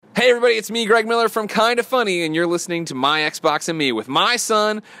Hey everybody, it's me, Greg Miller from Kinda Funny, and you're listening to My Xbox and Me with my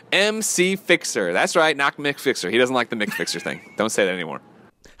son, MC Fixer. That's right, not Mick Fixer. He doesn't like the Mick Fixer thing. Don't say that anymore.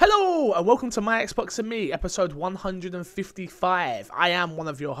 Hello, and welcome to My Xbox and Me, episode 155. I am one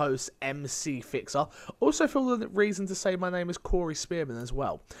of your hosts, MC Fixer. Also feel the reason to say my name is Corey Spearman as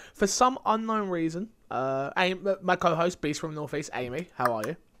well. For some unknown reason, my co-host, Beast from Northeast, Amy, how are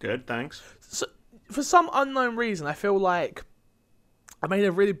you? Good, thanks. So, for some unknown reason, I feel like I made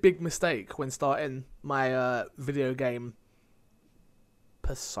a really big mistake when starting my video game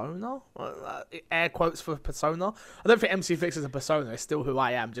persona? Air quotes for persona. I don't think MC Fix is a persona. It's still who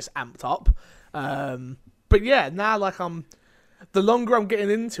I am, just amped up. But yeah, now the longer I'm getting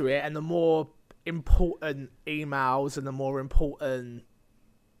into it and the more important emails and the more important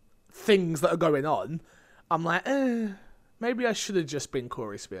things that are going on, I'm like, maybe I should have just been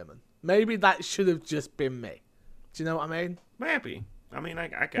Corey Spearman. Maybe that should have just been me. Do you know what I mean? Maybe. I mean, I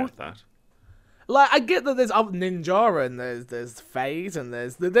get that. Like, I get that there's other Ninja and there's FaZe and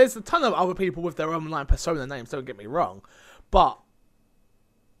there's a ton of other people with their online persona names, don't get me wrong. But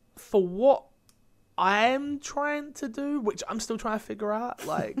for what I'm trying to do, which I'm still trying to figure out,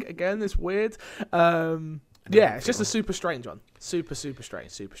 like, again, it's weird. Yeah, it's just a super strange one. Super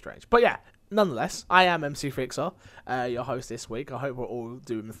strange. But yeah, nonetheless, I am MC Fixer, your host this week. I hope we're all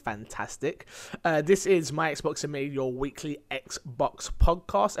doing fantastic. This is My Xbox and Me, your weekly Xbox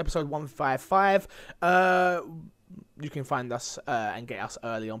podcast, episode 155. You can find us and get us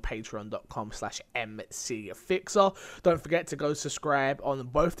early on patreon.com/mcfixer. Don't forget to go subscribe on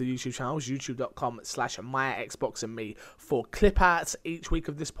both the YouTube channels, youtube.com/myxboxandme for clip outs each week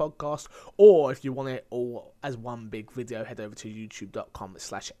of this podcast. Or if you want it all as one big video, head over to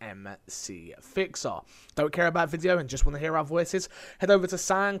youtube.com/mcfixer. Don't care about video and just want to hear our voices? Head over to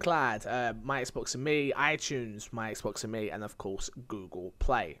SoundCloud, My Xbox and Me, iTunes, My Xbox and Me, and of course Google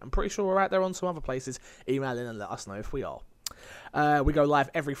Play. I'm pretty sure we're out there on some other places. Email in and let us know if we are. We go live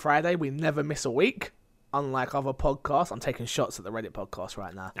every Friday. We never miss a week, unlike other podcasts. I'm taking shots at the Reddit podcast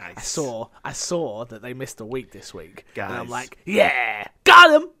right now. Nice. I saw that they missed a week this week. Guys. And I'm like, yeah,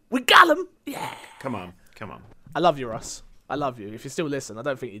 got him. We got him. Yeah. Come on. I love you, Ross. I love you. If you still listen, I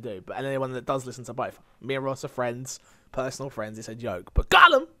don't think you do, but anyone that does listen to both, me and Ross are friends, personal friends. It's a joke, but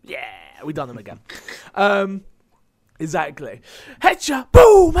got him. Yeah, we done them again. Exactly. Headshot.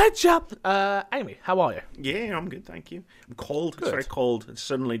 Boom. Headshot. Amy, how are you? Yeah, I'm good, thank you. I'm cold. Good. It's very cold. It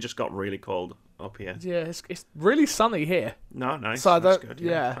suddenly just got really cold up here. Yeah, it's really sunny here. No, nice. So That's good.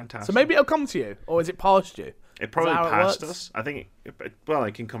 Yeah. Fantastic. So maybe it'll come to you, or is it past you? It probably how it passed works? us. I think, it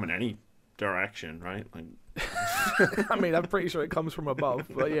can come in any direction, right? Like, I mean, I'm pretty sure it comes from above,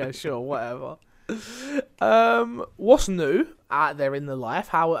 but yeah, sure, whatever. What's new out there in the life?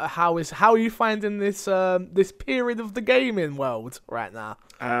 How are you finding this this period of the gaming world right now?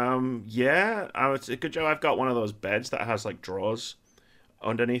 yeah, it's a good job I've got one of those beds that has like drawers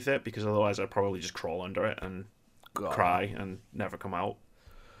underneath it, because otherwise I'd probably just crawl under it and cry and never come out.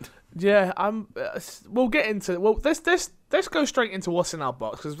 Yeah, we'll get into. Well, let's go straight into what's in our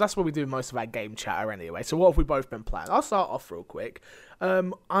box, because that's where we do most of our game chatter anyway. So what have we both been playing? I'll start off real quick.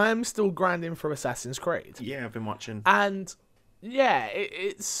 I'm still grinding for Assassin's Creed. Yeah, I've been watching. And yeah,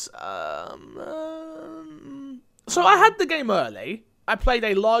 it's so I had the game early. I played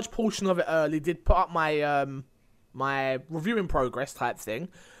a large portion of it early. Did put up my my review in progress type thing.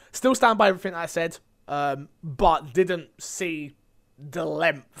 Still stand by everything I said, but didn't see the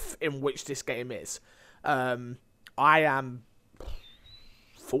length in which this game is. I am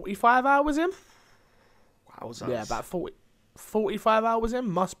 45 hours in. Wowzers. Yeah, about 45 hours in,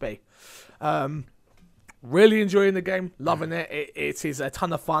 must be. Really enjoying the game, loving it. It is a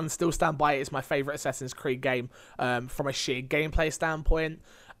ton of fun. Still stand by it. It's my favourite Assassin's Creed game from a sheer gameplay standpoint.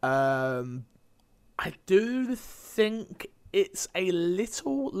 I do think it's a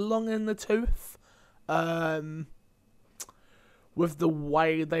little long in the tooth with the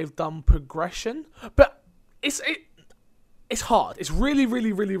way they've done progression, but it's hard. It's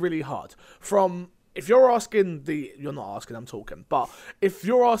really hard. If you're asking you're not asking, I'm talking, but if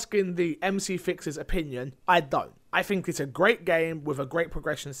you're asking the MC Fixer's opinion, I don't. I think it's a great game with a great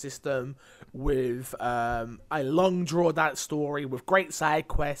progression system, with a long drawn out story, with great side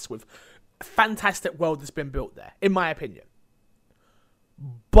quests, with a fantastic world that's been built there, in my opinion.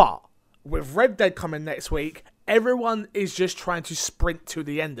 But with Red Dead coming next week, everyone is just trying to sprint to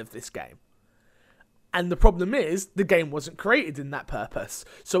the end of this game. And the problem is, the game wasn't created in that purpose.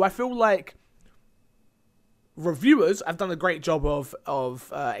 So I feel like reviewers have done a great job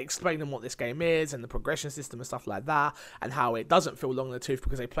of explaining what this game is and the progression system and stuff like that, and how it doesn't feel long in the tooth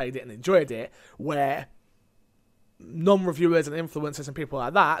because they played it and enjoyed it, where non-reviewers and influencers and people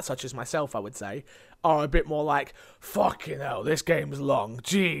like that, such as myself, I would say, are a bit more like, fucking hell, this game's long.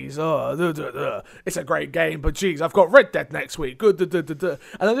 Jeez, it's a great game, but jeez, I've got Red Dead next week. Good, and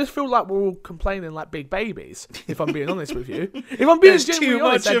I just feel like we're all complaining like big babies, if I'm being honest with you. If I'm being genuinely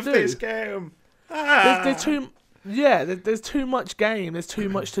honest, too much of this game. There's too much game. There's too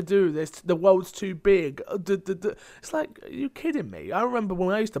much to do. The world's too big. It's like, are you kidding me? I remember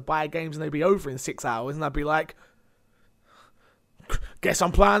when I used to buy games and they'd be over in 6 hours, and I'd be like, guess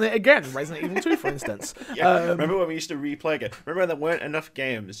I'm playing it again. Resident Evil 2, for instance. Remember when we used to replay again? Remember there weren't enough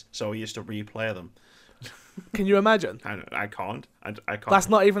games, so we used to replay them. Can you imagine? I can't. I can't. That's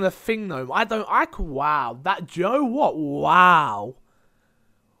not even a thing, though. Wow. That Joe, what? Wow.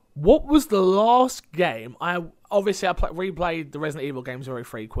 What was the last game? I replayed the Resident Evil games very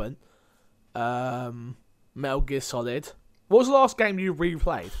frequent. Metal Gear Solid. What was the last game you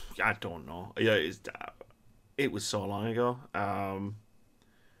replayed? I don't know. Yeah, it was so long ago.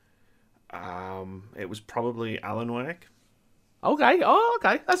 It was probably Alan Wake. Okay. Oh,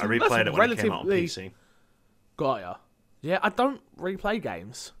 okay. I replayed it when it came out on PC. Got ya. Yeah, I don't replay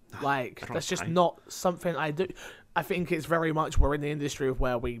games. Like, that's just not something I do. I think it's very much we're in the industry of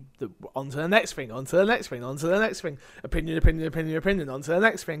where on to the next thing, on to the next thing, on to the next thing. Opinion, on to the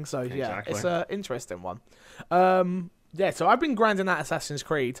next thing. So, yeah, exactly. It's an interesting one. So I've been grinding that Assassin's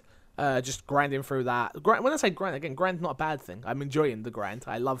Creed. Just grinding through that. When I say grind, again, grind's not a bad thing. I'm enjoying the grind.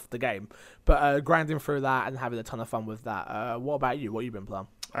 I love the game. But grinding through that and having a ton of fun with that. What about you? What have you been playing?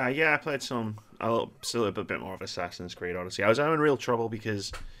 I played still a bit more of Assassin's Creed Odyssey. I was having real trouble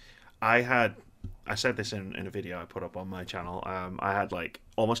because I said this in a video I put up on my channel. I had like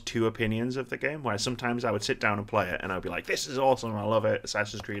almost two opinions of the game, where sometimes I would sit down and play it and I'd be like, this is awesome, I love it,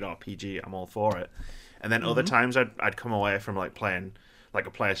 Assassin's Creed RPG, I'm all for it. And then other times I'd come away from like playing like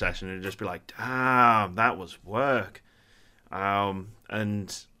a play session and just be like, damn, that was work.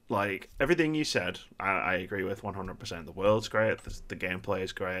 And like everything you said, I agree with 100%. The world's great, the gameplay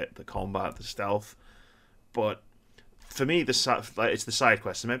is great, the combat, the stealth, but for me, it's the side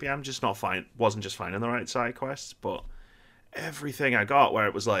quests. Maybe I'm just wasn't just finding the right side quests, but everything I got where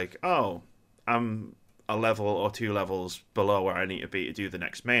it was like, oh, I'm a level or 2 levels below where I need to be to do the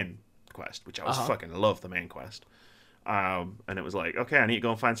next main quest, which I was fucking love the main quest. And it was like, okay, I need to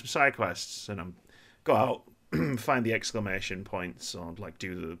go and find some side quests, and go out, find the exclamation points, or like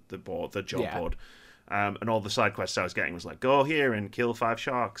do the job board. And all the side quests I was getting was like, go here and kill 5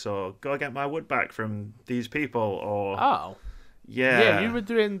 sharks, or go get my wood back from these people, or you were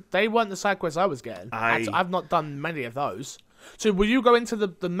doing. They weren't the side quests I was getting. I've not done many of those. So will you go into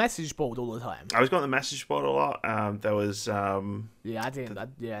the message board all the time? I was going to the message board a lot. There was I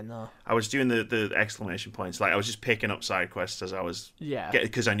didn't. No. I was doing the exclamation points. Like I was just picking up side quests as I was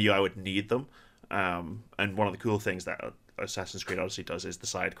because I knew I would need them. And one of the cool things that Assassin's Creed Odyssey does is the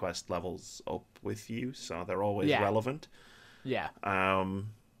side quest levels up with you, so they're always relevant. Yeah.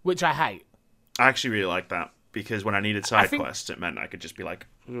 Which I hate. I actually really like that, because when I needed side quests, it meant I could just be like,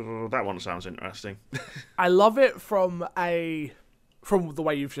 oh, that one sounds interesting. I love it from the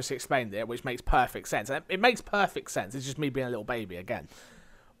way you've just explained it, which makes perfect sense. And it makes perfect sense. It's just me being a little baby again.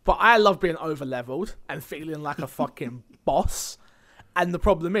 But I love being over-leveled and feeling like a fucking boss. And the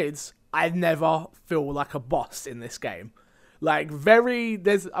problem is, I never feel like a boss in this game. Like,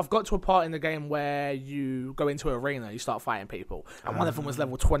 I've got to a part in the game where you go into an arena, you start fighting people, and one of them was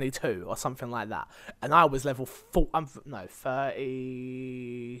level 22 or something like that, and I was level 30. I'm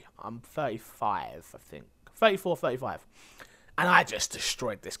 35, I think, 34, 35, and I just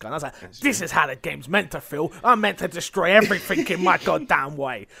destroyed this guy. And I was like, this is how the game's meant to feel. I'm meant to destroy everything in my goddamn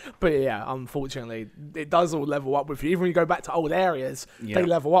way. But yeah, unfortunately, it does all level up with you. Even when you go back to old areas, they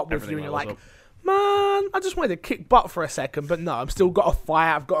level up with you, and you're like, man, I just wanted to kick butt for a second, but no, I've still got to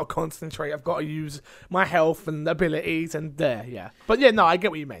fight, I've got to concentrate, I've got to use my health and abilities, and But yeah, no, I get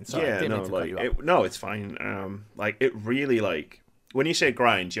what you mean. Sorry, I didn't mean to cut you up. No, it's fine. It really, like, when you say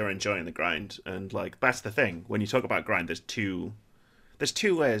grind, you're enjoying the grind, and like that's the thing. When you talk about grind, there's two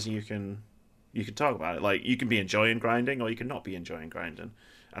ways you can talk about it. Like, you can be enjoying grinding, or you can not be enjoying grinding,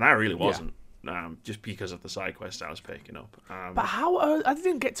 and I really wasn't. Just because of the side quests I was picking up. But how I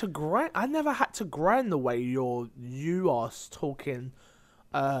didn't get to grind. I never had to grind the way you are talking,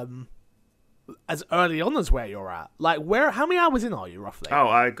 as early on as where you're at. Like, how many hours in are you roughly? Oh,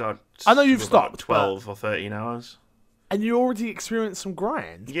 I know you've stopped 12 or 13 hours. And you already experienced some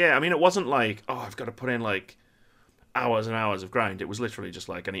grind. Yeah, I mean, it wasn't like, oh, I've got to put in like hours and hours of grind. It was literally just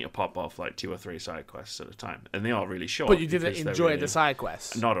like, I need to pop off like 2 or 3 side quests at a time, and they are really short. But you didn't enjoy the side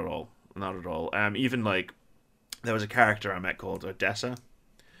quests. Not at all. Not at all. Even like, there was a character I met called Odessa,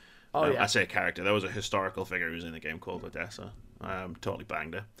 Oh, yeah. I say character. There was a historical figure who was in the game called Odessa. Totally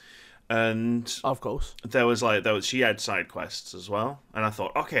banged her. And Of course. she had side quests as well. And I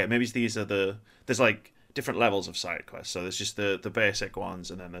thought, okay, maybe these are there's like different levels of side quests. So there's just the basic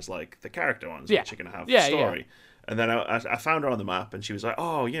ones, and then there's like the character ones, which are going to have story. Yeah. And then I found her on the map, and she was like,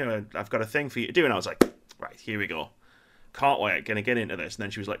 oh, I've got a thing for you to do. And I was like, right, here we go. Can't wait, gonna get into this. And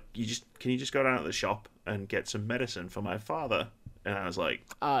then she was like, can you just go down to the shop and get some medicine for my father? And I was like,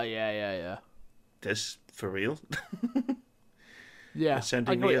 oh, yeah. This for real? Yeah. You're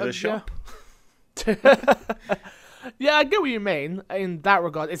sending me to the shop? Yeah, I get what you mean in that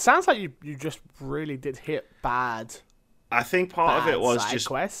regard. It sounds like you just really did hit bad. I think part of it was just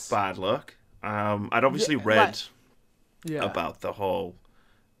quests. bad luck. I'd obviously read Yeah. about the whole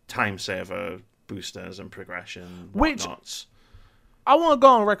time saver boosters and progression Which whatnots. I want to go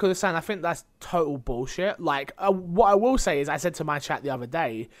on record as saying I think that's total bullshit. Like, what I will say is I said to my chat the other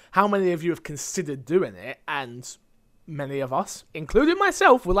day, how many of you have considered doing it? And many of us, including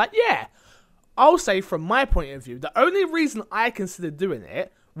myself, were like, yeah. I'll say from my point of view, the only reason I considered doing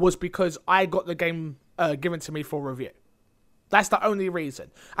it was because I got the game given to me for review. That's the only reason.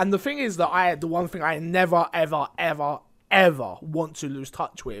 And the thing is that the one thing I never, ever, ever, ever want to lose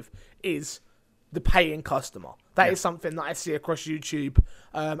touch with is the paying customer. That is something that I see across YouTube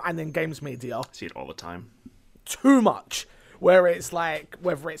and in games media. I see it all the time. Too much. Where it's like,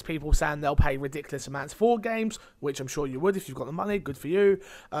 whether it's people saying they'll pay ridiculous amounts for games, which I'm sure you would if you've got the money, good for you.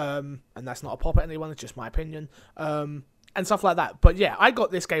 And that's not a pop at anyone, it's just my opinion. And stuff like that. But yeah, I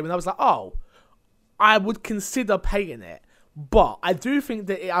got this game and I was like, oh, I would consider paying it. But I do think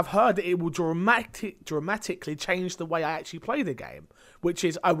that I've heard that it will dramatically change the way I actually play the game, which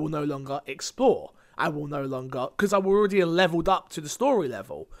is I will no longer explore. I will no longer, because I've already leveled up to the story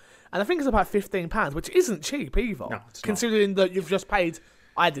level. And I think it's about £15, which isn't cheap either. No, it's considering that you've just paid,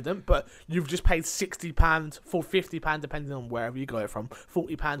 I didn't, but you've just paid £60 for £50, depending on wherever you got it from,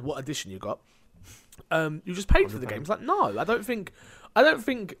 £40, what edition you got. You just paid for the game. It's like, no, I don't think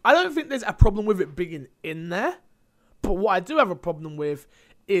there's a problem with it being in there. But what I do have a problem with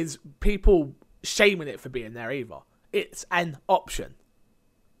is people shaming it for being there either. It's an option.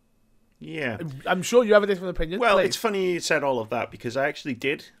 Yeah. I'm sure you have a different opinion. Well, Please. it's funny you said all of that because I actually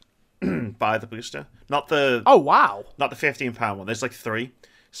did buy the booster. Not the Oh, wow. not the £15 one. There's like 3.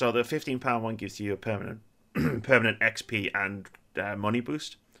 So the £15 one gives you a permanent XP and money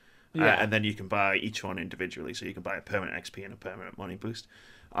boost. Yeah. And then you can buy each one individually. So you can buy a permanent XP and a permanent money boost.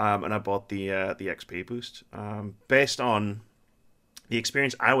 And I bought the XP boost based on the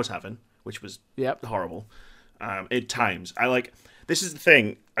experience I was having, which was horrible. At times, this is the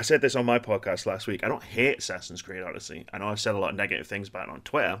thing. I said this on my podcast last week. I don't hate Assassin's Creed Odyssey. I know I've said a lot of negative things about it on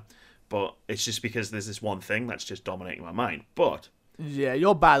Twitter, but it's just because there's this one thing that's just dominating my mind. But yeah,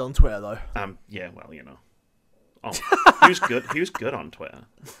 you're bad on Twitter though. yeah, well, you know. Oh, he was good. He was good on Twitter.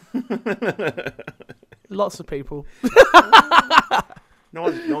 Lots of people. No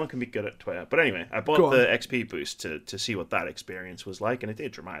one can be good at Twitter. But anyway, I bought the XP boost to see what that experience was like, and it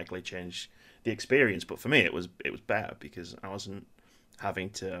did dramatically change the experience. But for me, it was better because I wasn't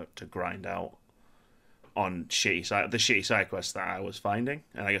having to grind out on the shitty side quests that I was finding,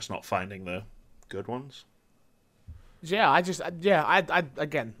 and I guess not finding the good ones. Yeah, I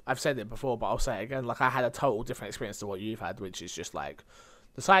again, I've said it before, but I'll say it again. Like, I had a total different experience to what you've had, which is just like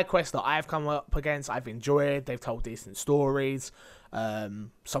the side quests that I've come up against, I've enjoyed. They've told decent stories.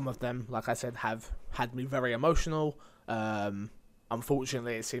 Some of them, like I said, have had me very emotional.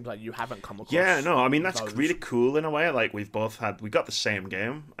 Unfortunately, it seems like you haven't come across. Yeah, no, I mean that's those. really cool in a way. Like we got the same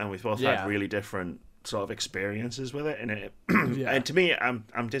game, and we've both had really different sort of experiences with it. And and to me,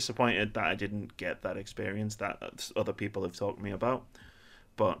 I'm disappointed that I didn't get that experience that other people have talked to me about.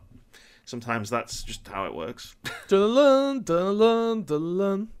 But sometimes that's just how it works. Dun, dun, dun, dun,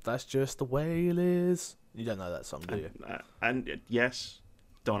 dun. That's just the way it is. You don't know that song, do you? And yes,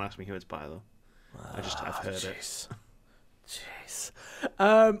 don't ask me who it's by though. I've heard it. Jeez.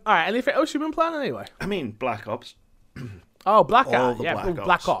 All right. Anything else you've been playing anyway? I mean, Black Ops. Oh, Black All Ops. the Yeah, Black Ops.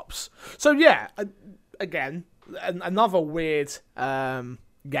 Black Ops. So yeah, again, another weird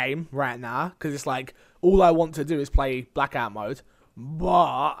game right now because it's like all I want to do is play Blackout mode,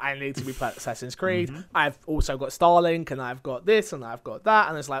 but I need to be playing Assassin's Creed. Mm-hmm. I've also got Starlink, and I've got this, and I've got that,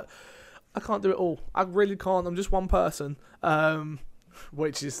 and it's like I can't do it all. I really can't. I'm just one person.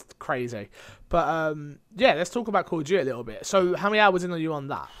 Which is crazy. But yeah, let's talk about Call of Duty a little bit. So how many hours in are you on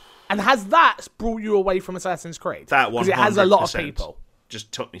that? And has that brought you away from Assassin's Creed? That 100% because it has a lot of people.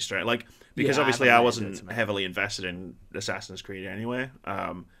 Just took me straight. Because obviously I wasn't heavily invested in Assassin's Creed anyway.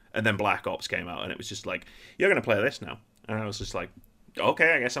 And then Black Ops came out, and it was just like, you're going to play this now. And I was just like,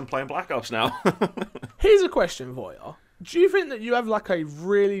 Okay, I guess I'm playing Black Ops now. Here's a question for you. Do you think that you have like a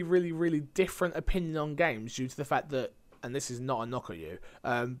really, really, really different opinion on games due to the fact that, and this is not a knock at you,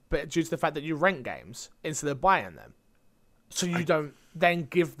 but due to the fact that you rent games instead of buying them? So you don't then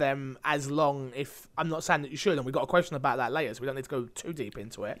give them as long, if, I'm not saying that you should, and we've got a question about that later, so we don't need to go too deep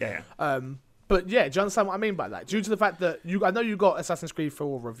into it. Yeah. But yeah, do you understand what I mean by that? Due to the fact that I know you got Assassin's Creed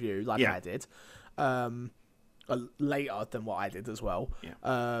 4 review, like Yeah. I did, later than what I did as well,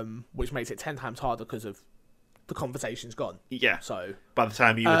 which makes it 10 times harder because of the conversation's gone. Yeah. So by the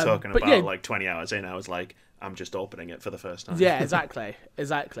time you were talking but about yeah. like 20 hours in, I was like, I'm just opening it for the first time. yeah, exactly.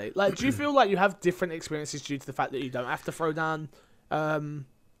 Like, do you feel like you have different experiences due to the fact that you don't have to throw down?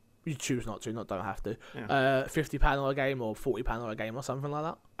 You choose not to, not don't have to. £50 on a game or £40 on a game or something like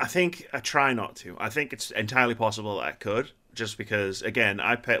that. I think I try not to. I think it's entirely possible that I could, just because again,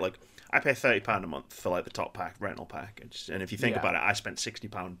 I pay £30 a month for like the top pack rental package, and if you think about it, I spent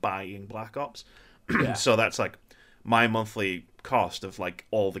 £60 buying Black Ops, so that's like my monthly cost of like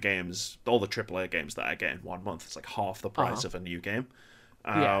all the games, all the AAA games that I get in 1 month. It's like half the price of a new game.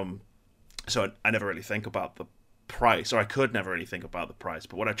 So I never really think about the price, or I could never really think about the price.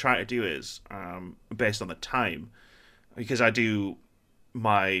 But what I try to do is, based on the time, because I do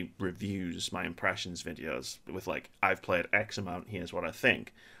my reviews, my impressions videos with like, I've played X amount, here's what I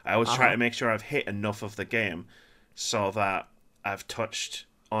think. I always try to make sure I've hit enough of the game so that I've touched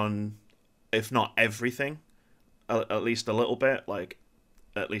on, if not everything, at least a little bit, like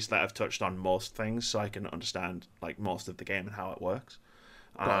at least that I've touched on most things, so I can understand like most of the game and how it works.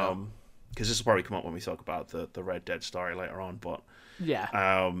 Because this will probably come up when we talk about the Red Dead story later on, but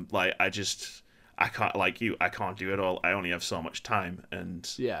like I can't, like you, I can't do it all. I only have so much time, and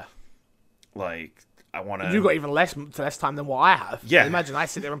like I want to. You got even less time than what I have. Yeah. Imagine I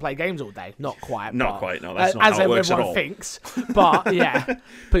sit there and play games all day. Not quite. Not but, quite. No, that's not as how it works at everyone all. thinks. But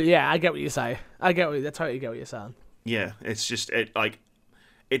yeah, I get what you say. I totally get what you're saying. Yeah, it's just it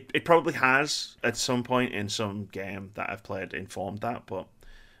probably has at some point in some game that I've played informed that, but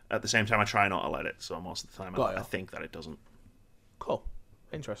at the same time I try not to let it. So most of the time I think that it doesn't. Cool,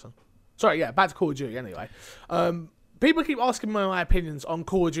 interesting. Sorry, yeah, back to Call of Duty anyway. People keep asking me my opinions on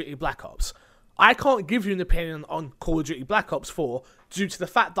Call of Duty Black Ops. I can't give you an opinion on Call of Duty Black Ops 4 due to the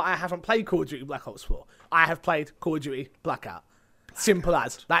fact that I haven't played Call of Duty Black Ops 4. I have played Call of Duty Blackout. Simple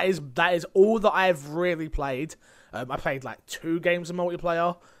as. That is all that I've really played. I played like 2 games of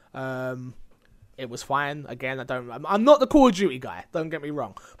multiplayer. It was fine. Again, I'm not the Call of Duty guy, don't get me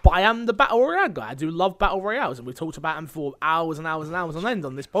wrong. But I am the Battle Royale guy. I do love Battle Royales, and we talked about them for hours and hours and hours on end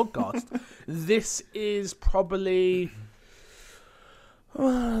on this podcast. This is probably...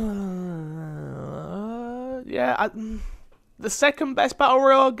 the second best Battle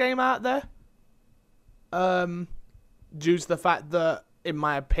Royale game out there. Due to the fact that, in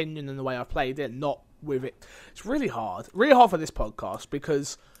my opinion and the way I've played it, not with it. It's really hard for this podcast,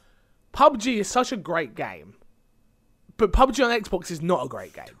 because PUBG is such a great game, but PUBG on Xbox is not a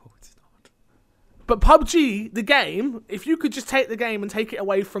great game. No, it's not. But PUBG, the game, if you could just take the game and take it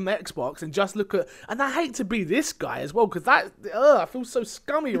away from Xbox and just look at, and I hate to be this guy as well, because I feel so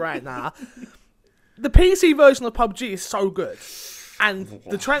scummy right now. The PC version of PUBG is so good, and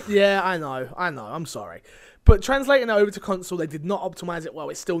I know, I'm sorry. But translating it over to console, they did not optimize it well.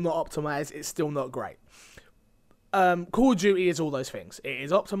 It's still not optimized. It's still not great. Call of Duty is all those things. It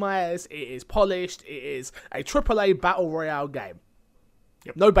is optimized. It is polished. It is a AAA battle royale game.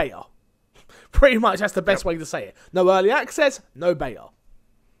 Yep. No beta. Pretty much that's the best way to say it. No early access. No beta.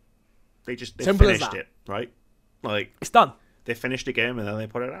 They Simple as finished that. it, right? Like, It's done. they finished the game and then they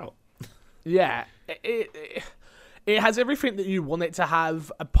put it out. Yeah. It has everything that you want it to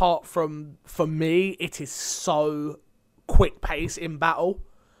have, apart from, for me, it is so quick pace in battle.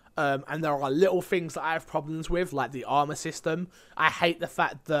 And there are little things that I have problems with, like the armor system. I hate the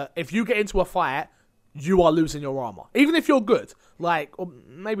fact that if you get into a fight, you are losing your armor. Even if you're good. Like, or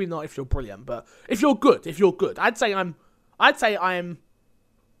maybe not if you're brilliant, but if you're good. I'd say I'm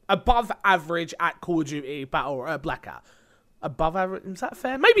above average at Call of Duty Battle Blackout. Above average, is that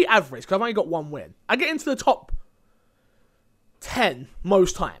fair? Maybe average, because I've only got 1 win. I get into the top 10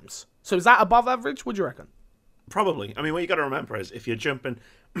 most times. So is that above average? What do you reckon? Probably. I mean, what you got to remember is if you're jumping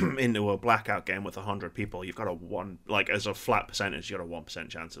into a Blackout game with 100 people, you've got as a flat percentage, you got a 1%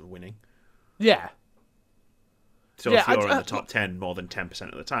 chance of winning. Yeah. So if you're in the top 10 more than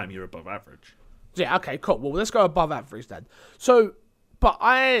 10% of the time, you're above average. Yeah, okay, cool. Well, let's go above average then. So, but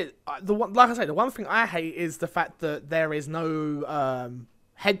the one thing I hate is the fact that there is no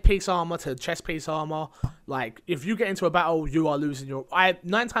headpiece armor to chest piece armor. Like, if you get into a battle, you are losing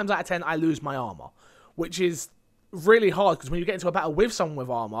 9 times out of 10, I lose my armor, which is really hard because when you get into a battle with someone with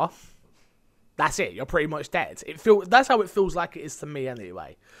armor, that's it. You're pretty much dead. That's how it feels like it is to me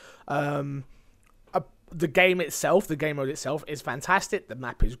anyway. The game itself, the game mode itself, is fantastic. The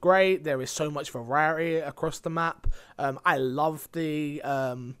map is great. There is so much variety across the map. I love the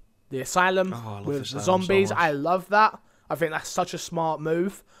asylum with the zombies. So I love that. I think that's such a smart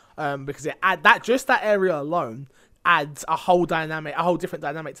move because that area alone adds a whole different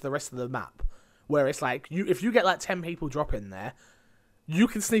dynamic to the rest of the map. Where it's like if you get like 10 people drop in there, you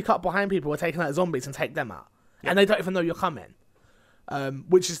can sneak up behind people who are taking out zombies and take them out, and they don't even know you're coming.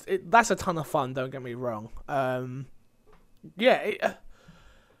 That's a ton of fun. Don't get me wrong.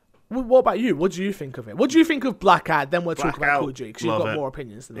 What about you? What do you think of it? What do you think of Blackout? Then we'll talk about Call of Duty because you've got more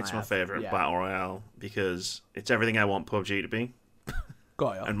opinions than I have. It's my favourite battle royale because it's everything I want PUBG to be.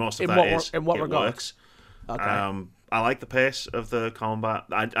 Got you. And most of that in what regard? Works. Okay. I like the pace of the combat.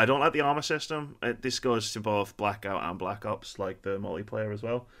 I don't like the armor system. This goes to both Blackout and Black Ops, like the multiplayer as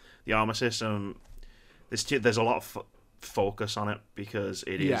well. The armor system, there's a lot of focus on it because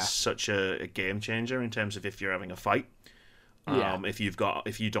it is such a game changer in terms of if you're having a fight. If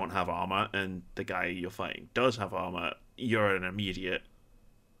you don't have armor and the guy you're fighting does have armor, you're at an immediate,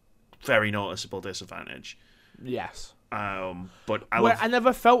 very noticeable disadvantage. Yes. But I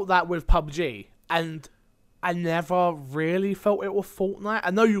never felt that with PUBG, and I never really felt it with Fortnite. I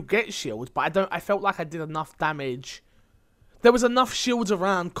know you get shields, but I felt like I did enough damage. There was enough shields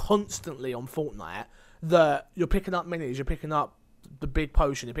around constantly on Fortnite that you're picking up minis, you're picking up the big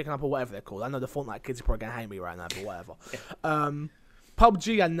potion, you're picking up or whatever they're called. I know the Fortnite kids are probably gonna hate me right now, but whatever.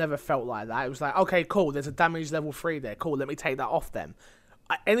 PUBG, I never felt like that. It was like, okay, cool, there's a damage level 3 there. Cool, let me take that off them.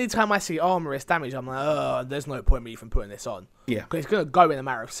 Anytime I see armor, it's damage, I'm like, oh, there's no point in me even putting this on. Yeah. Because it's going to go in a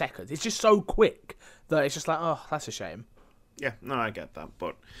matter of seconds. It's just so quick that it's just like, oh, that's a shame. Yeah, no, I get that.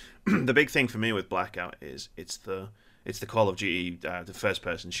 But the big thing for me with Blackout is it's the Call of Duty, the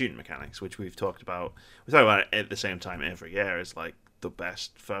first-person shooting mechanics, which we've talked about. We talk about it at the same time every year. It's like the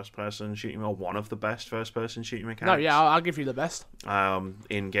best first-person shooting, or one of the best first-person shooting mechanics. No, yeah, I'll give you the best.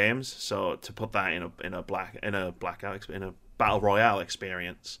 In games. So to put that in a battle royale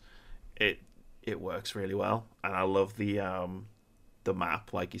experience, it works really well, and I love the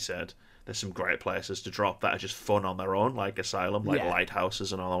map. Like you said, there's some great places to drop that are just fun on their own, like Asylum, like Lighthouse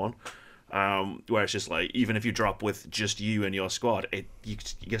is another one. Where it's just like, even if you drop with just you and your squad,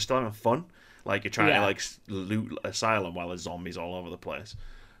 you're still having fun. Like you're trying to like loot Asylum while there's zombies all over the place.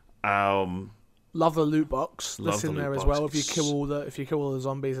 Love the loot box that's in there as well. If you kill all the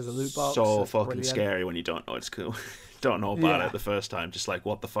zombies, there's a loot box. So fucking scary when you don't know it's cool. Don't know about it the first time. Just like,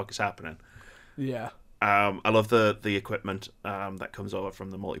 what the fuck is happening? Yeah. I love the equipment that comes over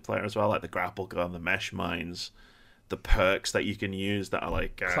from the multiplayer as well, like the grapple gun, the mesh mines, the perks that you can use that are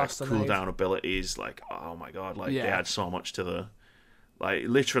like cooldown abilities. Like, oh my god, like they add so much to the, like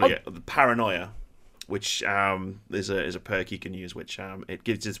literally the paranoia, which is a perk you can use, which it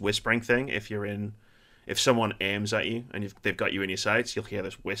gives this whispering thing. If someone aims at you and they've got you in your sights, you'll hear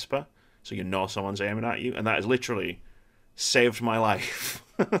this whisper, so you know someone's aiming at you, and that is literally saved my life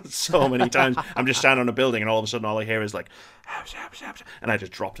so many times. I'm just standing on a building and all of a sudden all I hear is like, and I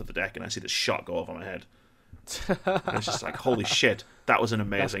just drop to the deck and I see this shot go over my head. And it's just like, holy shit, that was an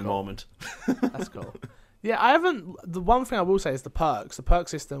amazing moment. That's cool. Yeah, I haven't. The one thing I will say is the perks. The perk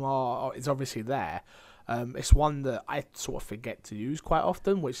system is obviously there. It's one that I sort of forget to use quite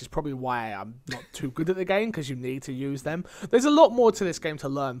often, which is probably why I'm not too good at the game, because you need to use them. There's a lot more to this game to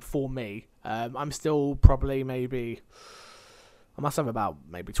learn for me. I'm still probably I must have about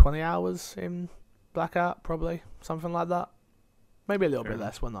 20 hours in Blackout, probably something like that. Maybe a little bit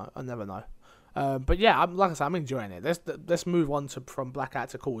less. I never know. But yeah, like I said, I'm enjoying it. Let's move on from Blackout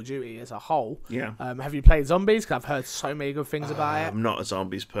to Call of Duty as a whole. Yeah. Have you played Zombies? Because I've heard so many good things about it. I'm not a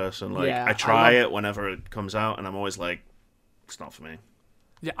Zombies person. Like, I try it whenever it comes out, and I'm always like, it's not for me.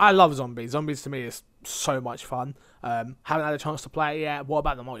 Yeah, I love Zombies. Zombies to me is so much fun. Haven't had a chance to play it yet. What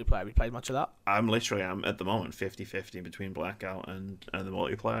about the multiplayer? Have you played much of that? I'm at the moment 50-50 between Blackout and the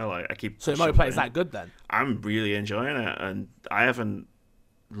multiplayer. Like, I keep. So the multiplayer is that good then? I'm really enjoying it, and I haven't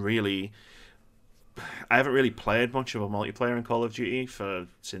really played much of a multiplayer in Call of Duty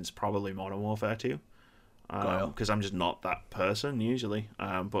since probably Modern Warfare 2. Because I'm just not that person usually.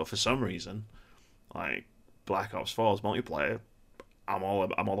 But for some reason, like Black Ops 4's multiplayer, I'm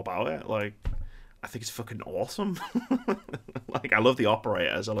all about it. Like, I think it's fucking awesome. Like, I love the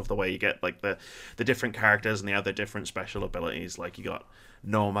operators. I love the way you get like the different characters and they have their different special abilities. Like, you got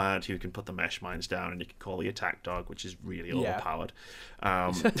Nomad, who can put the mesh mines down, and you can call the attack dog, which is really overpowered.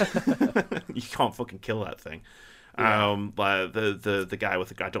 You can't fucking kill that thing. Like the guy with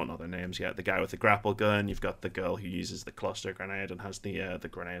the, I don't know their names yet. The guy with the grapple gun. You've got the girl who uses the cluster grenade and has the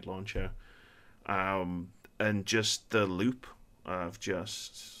grenade launcher. And just the loop of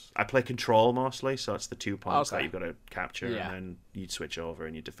just, I play control mostly, so it's the 2 points that you've got to capture, and then you switch over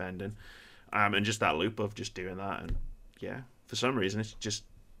and you're defending. And just that loop of just doing that, and for some reason it's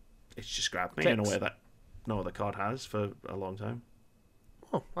just grabbed me in a way that no other COD has for a long time.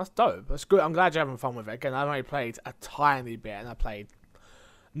 Oh, that's dope. That's good. I'm glad you're having fun with it. Again, I've only played a tiny bit, and I played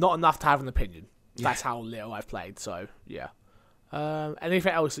not enough to have an opinion. That's how little I've played, so yeah.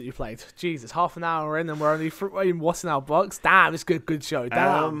 Anything else that you played? Jesus, half an hour in and we're only what's in our box? Damn, it's good show.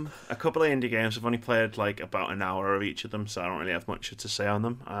 Damn. A couple of indie games. I've only played like about an hour of each of them, so I don't really have much to say on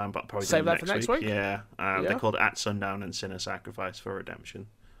them. But probably save that for next week. Yeah. They're called At Sundown and Sinner Sacrifice for Redemption.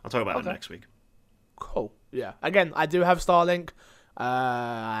 I'll talk about them next week. Cool. Yeah. Again, I do have Starlink.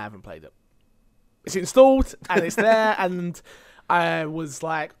 I haven't played it. It's installed and it's there, and I was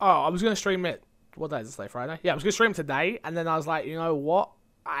like, I was going to stream it. What day is it today? Friday? Yeah, I was going to stream today, and then I was like, you know what?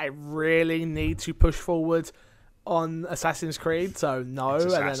 I really need to push forward on Assassin's Creed, so no.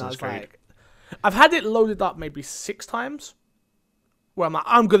 And then I was like, I've had it loaded up maybe 6 times, where I'm like,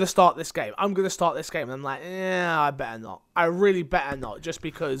 I'm going to start this game. And I'm like, I better not. I really better not, just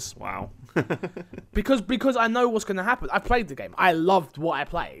because. Wow. because I know what's going to happen. I played the game. I loved what I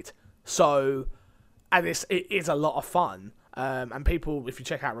played. So, and it is a lot of fun. And people, if you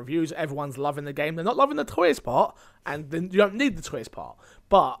check out reviews, everyone's loving the game. They're not loving the twist part, and then you don't need the twist part.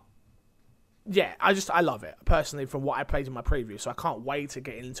 But yeah, I love it personally from what I played in my preview. So I can't wait to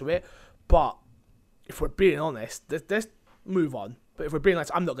get into it. But if we're being honest, let's move on. But if we're being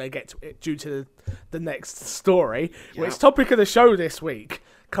honest, I'm not going to get to it due to the next story, which topic of the show this week,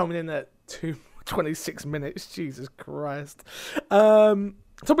 coming in at 26 minutes. Jesus Christ.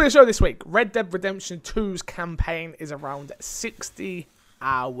 Top of the show this week, Red Dead Redemption 2's campaign is around 60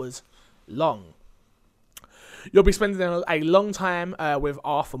 hours long. You'll be spending a long time with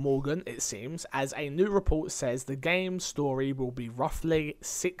Arthur Morgan, it seems, as a new report says the game's story will be roughly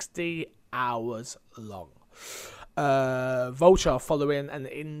 60 hours long. Vulture, following an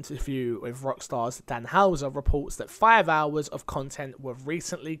interview with Rockstar's Dan Houser, reports that 5 hours of content were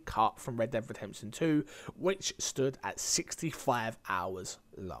recently cut from Red Dead Redemption 2, which stood at 65 hours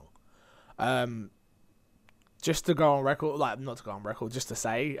long. Just to go on record, not to go on record, just to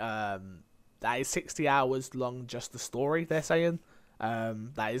say, that is 60 hours long, just the story, they're saying.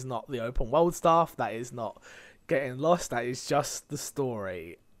 That is not the open world stuff, that is not getting lost, that is just the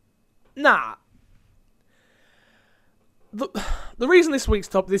story. Nah. The reason this is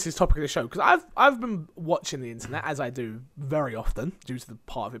topic of the show, because I've been watching the internet, as I do very often, due to the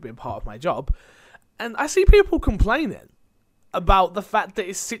part of it being part of my job, and I see people complaining about the fact that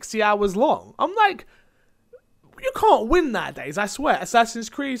it's 60 hours long. I'm like, you can't win nowadays, I swear. Assassin's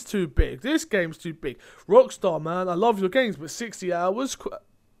Creed's too big, this game's too big. Rockstar, man, I love your games, but 60 hours?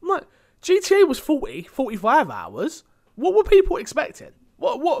 I'm like, GTA was 45 hours. What were people expecting?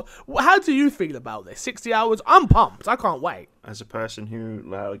 What? How do you feel about this? 60 hours? I'm pumped. I can't wait. As a person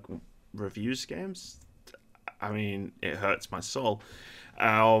who reviews games, I mean, it hurts my soul.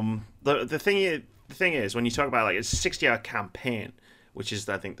 The thing is, when you talk about it's a 60-hour campaign, which is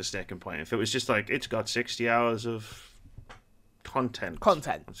I think the sticking point. If it was just it's got 60 hours of content,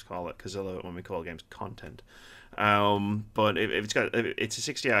 let's call it, because I love it when we call games content. But if it's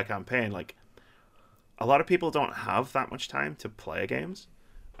a 60-hour campaign, a lot of people don't have that much time to play games,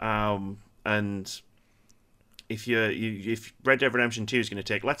 and if Red Dead Redemption 2 is going to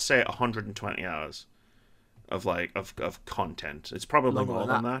take, let's say, 120 hours of content, it's probably more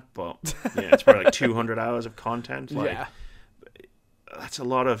than that, but yeah, it's probably 200 hours of content. That's a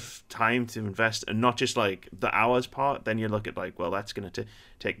lot of time to invest, and not just the hours part. Then you look at that's going to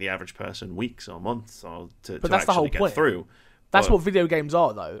take the average person weeks or months to that's the whole get point. Through. That's what video games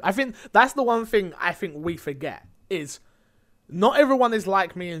are, though. I think that's the one thing I think we forget is not everyone is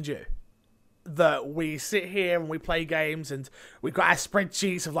like me and you. That we sit here and we play games and we've got our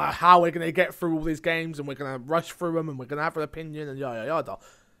spreadsheets of how we're going to get through all these games and we're going to rush through them and we're going to have an opinion and yada yada.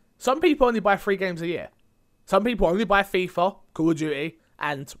 Some people only buy 3 games a year. Some people only buy FIFA, Call of Duty,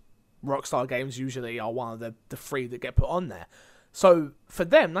 and Rockstar games usually are one of the 3 that get put on there. So for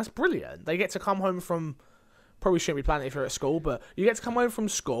them, that's brilliant. They get to come home from... Probably shouldn't be playing it if you're at school, but you get to come home from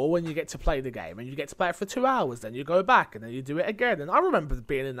school and you get to play the game and you get to play it for 2 hours, then you go back and then you do it again. And I remember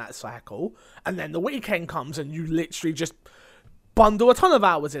being in that cycle, and then the weekend comes and you literally just bundle a ton of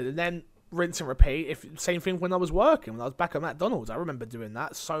hours in and then rinse and repeat. Same thing when I was working, when I was back at McDonald's. I remember doing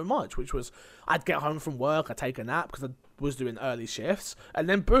that so much, which was I'd get home from work, I'd take a nap because I was doing early shifts, and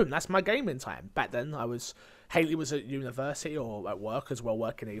then boom, that's my gaming time. Back then, Haley was at university or at work as well,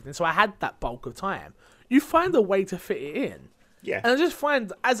 working evening, so I had that bulk of time. You find a way to fit it in. Yeah. And I just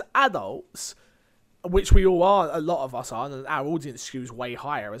find, as adults, which we all are, a lot of us are, and our audience skews way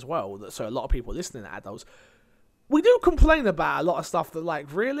higher as well, so a lot of people listening are adults, we do complain about a lot of stuff that,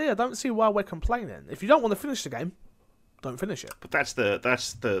 like, really, I don't see why we're complaining. If you don't want to finish the game, don't finish it. But that's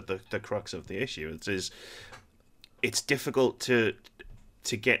the crux of the issue. It's difficult to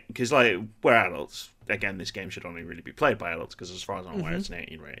get, because, like, we're adults. Again, this game should only really be played by adults, because as far as I'm aware, it's an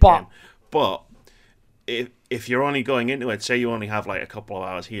 18-rated game. But if you're only going into it, say you only have like a couple of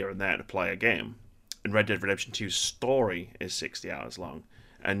hours here and there to play a game, and Red Dead Redemption 2's story is 60 hours long,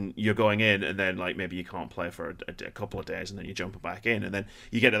 and you're going in and then like maybe you can't play for a couple of days and then you jump back in, and then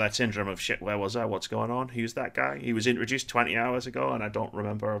you get to that syndrome of shit, where was I, what's going on, who's that guy, he was introduced 20 hours ago and I don't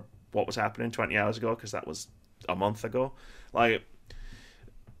remember what was happening 20 hours ago because that was a month ago. Like,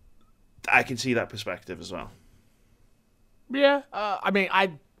 I can see that perspective as well. Yeah, I mean,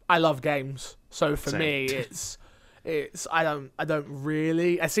 I love games, so for Same. me, it's I don't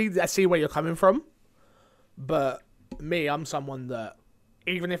really, I see where you're coming from, but me, I'm someone that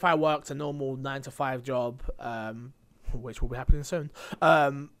even if I worked a normal 9-to-5 job, which will be happening soon,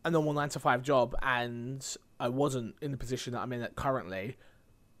 a normal 9-to-5 job, and I wasn't in the position that I'm in currently,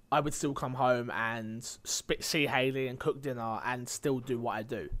 I would still come home and see Haley and cook dinner and still do what I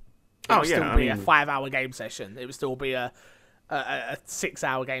do. It would still be a 5-hour game session. It would still be a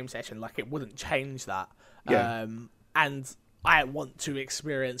 6-hour game session. Like, it wouldn't change that. Yeah. And I want to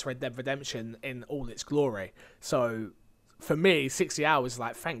experience Red Dead Redemption in all its glory. So for me, 60 hours,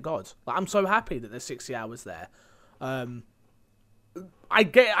 like, thank God. Like, I'm so happy that there's 60 hours there.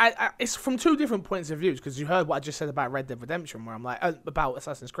 It's from two different points of view, because you heard what I just said about Red Dead Redemption, where I'm like, about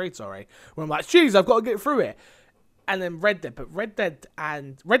Assassin's Creed, sorry, where I'm like, geez, I've got to get through it. And then Red Dead,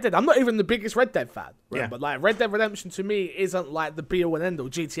 I'm not even the biggest Red Dead fan, right? Yeah. But like, Red Dead Redemption to me isn't like the be all and end all.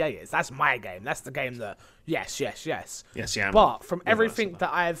 GTA is. That's my game. That's the game that, yes. Yes, yeah. But from everything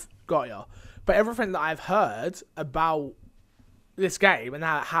that I've got you, but everything that I've heard about this game and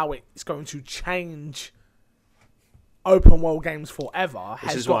how it's going to change open world games forever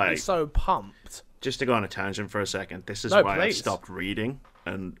has got me so pumped. Just to go on a tangent for a second, this is why I stopped reading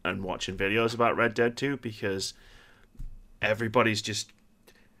and watching videos about Red Dead 2, because everybody's just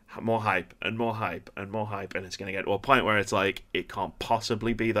more hype and more hype and more hype, and it's going to get to a point where it's like, it can't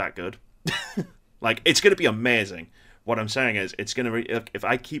possibly be that good. Like, it's going to be amazing. What I'm saying is, it's going to if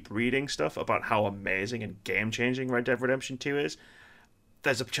I keep reading stuff about how amazing and game-changing Red Dead Redemption 2 is,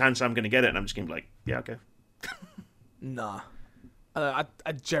 there's a chance I'm going to get it, and I'm just going to be like, yeah, okay. Nah. I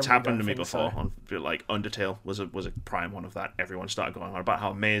generally It's happened to me think before. so. Like, Undertale was a prime one of that. Everyone started going on about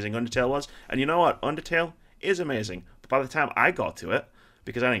how amazing Undertale was, and you know what? Undertale is amazing. But by the time I got to it,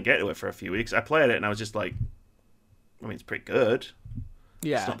 because I didn't get to it for a few weeks, I played it and I was just like, I mean, it's pretty good.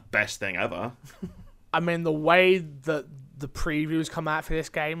 Yeah. It's not the best thing ever. I mean, the way that the previews come out for this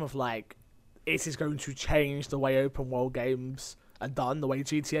game of like, it is going to change the way open world games are done, the way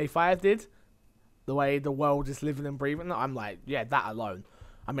GTA 5 did, the way the world is living and breathing, I'm like, yeah, that alone.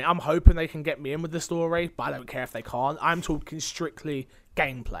 I mean, I'm hoping they can get me in with the story, but I don't care if they can't. I'm talking strictly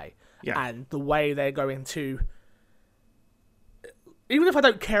gameplay. Yeah. And the way they're going to... Even if I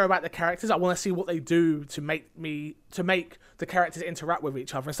don't care about the characters, I want to see what they do to make the characters interact with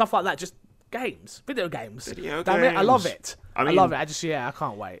each other and stuff like that. Just games. Video games. Damn it, I love it. I love it. I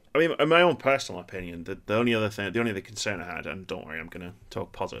can't wait. I mean, in my own personal opinion, the only other concern I had, and don't worry, I'm going to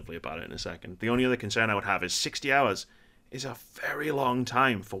talk positively about it in a second. The only other concern I would have is 60 hours is a very long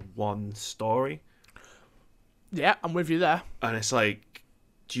time for one story. Yeah, I'm with you there. And it's like,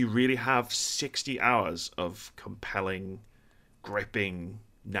 do you really have 60 hours of compelling, gripping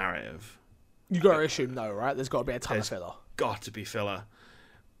narrative? You got to assume no, right? There's got to be a ton of filler. Got to be filler.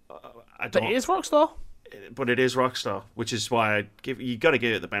 But it is Rockstar. But it is Rockstar, which is why you got to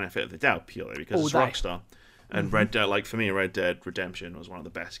give it the benefit of the doubt purely because it's Rockstar. And Red Dead, like for me, Red Dead Redemption was one of the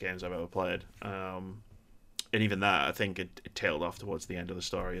best games I've ever played. And even that, I think it tailed off towards the end of the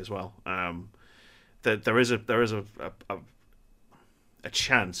story as well. There is a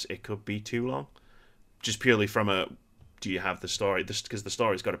chance it could be too long, just purely from do you have the story? Because the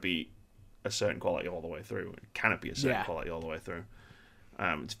story's got to be a certain quality all the way through. Can it be a certain quality all the way through?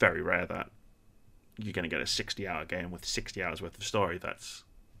 It's very rare that you're going to get a 60-hour game with 60 hours worth of story that's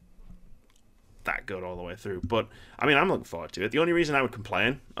that good all the way through. But I mean, I'm looking forward to it. The only reason I would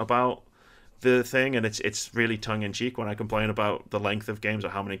complain about the thing, and it's really tongue-in-cheek when I complain about the length of games or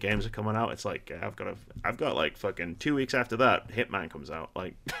how many games are coming out, it's like I've got like fucking 2 weeks after that Hitman comes out.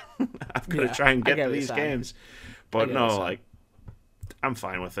 Like I've got to try and get to these games. But get no, it, so. like, I'm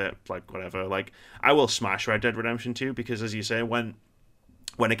fine with it. Like, whatever. Like, I will smash Red Dead Redemption 2 because, as you say, when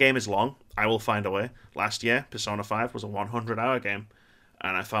a game is long, I will find a way. Last year, Persona 5 was a 100-hour game,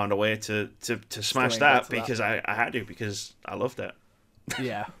 and I found a way to smash that because I had to, because I loved it.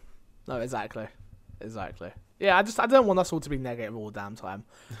 Yeah. No, exactly. Yeah, I don't want us all to be negative all the damn time.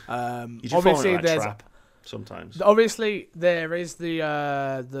 You just Obviously, fall into that there's trap sometimes. obviously there is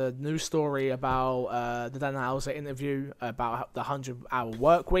the news story about the Dan Houser interview about the 100-hour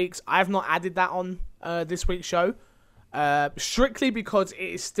work weeks. I've not added that on this week's show, strictly because it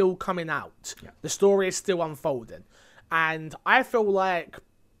is still coming out. Yeah. The story is still unfolding, and I feel like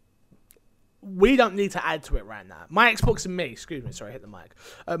we don't need to add to it right now. My Xbox and me, excuse me, sorry, I hit the mic.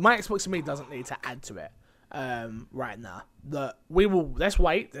 My Xbox and me doesn't need to add to it right now. Let's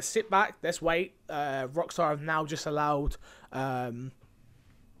wait, let's sit back, let's wait. Rockstar have now just allowed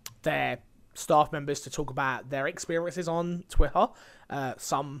their staff members to talk about their experiences on Twitter.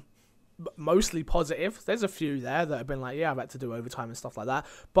 Some mostly positive. There's a few there that have been like, yeah, I've had to do overtime and stuff like that.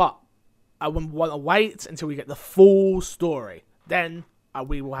 But I want to wait until we get the full story. Then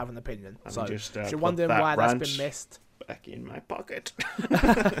we will have an opinion. So just, if you're put wondering that why that's rant been missed, back in my pocket.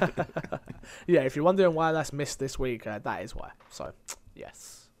 yeah, if you're wondering why that's missed this week, that is why. So,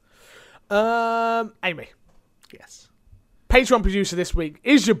 yes. Amy, Yes. Patreon producer this week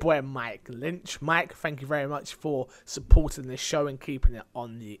is your boy Mike Lynch. Mike, thank you very much for supporting this show and keeping it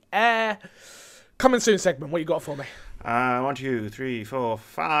on the air. Coming soon segment, what you got for me? 1, 2, 3, 4,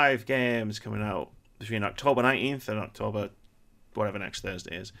 5 games coming out between October 19th and October whatever next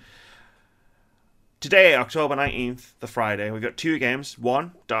Thursday is. Today, October 19th, the Friday, we've got 2 games.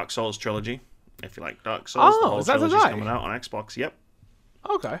 One, Dark Souls Trilogy. If you like Dark Souls, the whole is that trilogy's today? coming out on Xbox. Yep.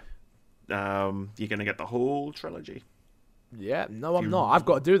 Okay. You're going to get the whole trilogy. Yeah, no, I'm not. I've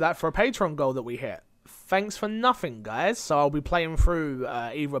got to do that for a Patreon goal that we hit. Thanks for nothing, guys. So I'll be playing through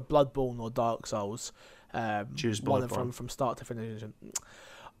either Bloodborne or Dark Souls. Choose one of Bloodborne. them from start to finish.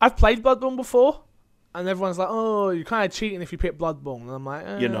 I've played Bloodborne before, and everyone's like, "Oh, you're kind of cheating if you pick Bloodborne." And I'm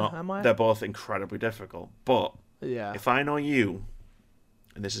like, You're not. Am I? They're both incredibly difficult. But Yeah. if I know you,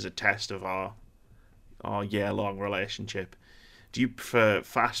 and this is a test of our year-long relationship, do you prefer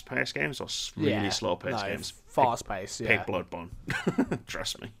fast-paced games or really slow-paced games? Fast-paced, yeah. Pick Bloodborne.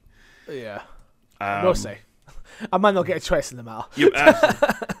 Trust me. Yeah. We'll see. I might not get a choice in the matter.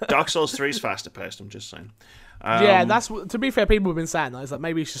 Dark Souls 3 is faster-paced, I'm just saying. Yeah, to be fair, people have been saying that. It's like,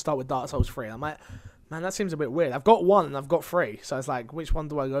 maybe you should start with Dark Souls 3. I'm like, man, that seems a bit weird. I've got 1 and I've got 3, so it's like, which one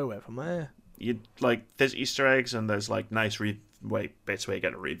do I go with? I'm like, there's Easter eggs and there's like nice bits where you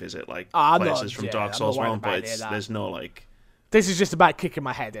get to revisit like places from Dark I'm Souls not worried 1, but about any of that. there's no like. This is just about kicking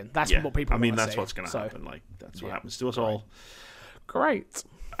my head in. That's what people. I mean, wanna that's see. what's going to happen. Like, that's what happens to us all. Great.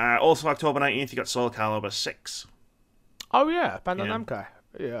 Also, October 19th, you got Soul Calibur 6. Oh yeah, Bandai Yeah. Namco.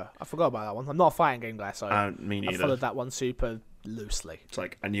 Yeah, I forgot about that one. I'm not a fighting game guy, so Me I neither. followed that one super loosely. It's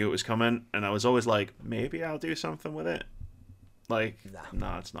like I knew it was coming, and I was always like, maybe I'll do something with it. Like,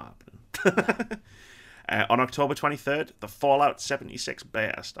 no, it's not happening. On October 23rd, the Fallout 76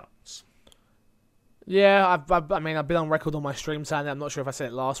 beta starts. Yeah, I mean, I've been on record on my stream saying that. I'm not sure if I said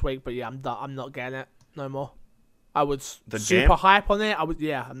it last week, but yeah, I'm not getting it no more. I was super hype on it.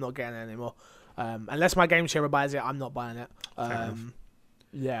 I'm not getting it anymore. Unless my game sharer buys it, I'm not buying it.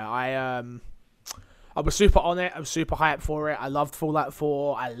 Yeah, I was super on it. I was super hyped for it. I loved Fallout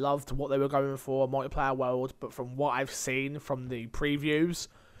 4. I loved what they were going for, multiplayer world. But from what I've seen from the previews,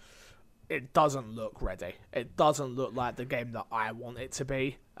 it doesn't look ready. It doesn't look like the game that I want it to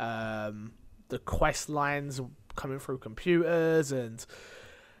be. The quest lines coming through computers, and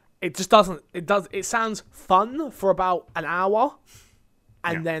it just doesn't. It sounds fun for about an hour,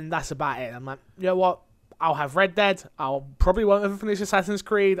 and then that's about it. I'm like, you know what? I'll have Red Dead. I'll probably won't ever finish Assassin's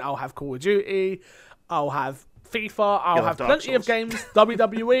Creed. I'll have Call of Duty. I'll have FIFA. I'll have plenty of games.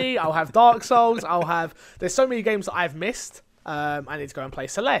 WWE. I'll have Dark Souls. There's so many games that I've missed. I need to go and play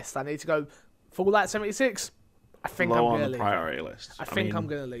Celeste. I need to go Fallout 76. I think Low I'm on gonna the leave priority it. list. I think I'm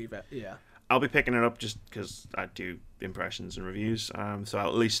gonna leave it. Yeah. I'll be picking it up just because I do impressions and reviews, so I'll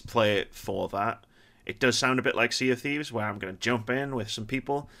at least play it for that. It does sound a bit like Sea of Thieves, where I'm going to jump in with some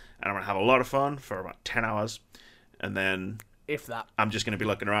people, and I'm going to have a lot of fun for about 10 hours, and then If that. I'm just going to be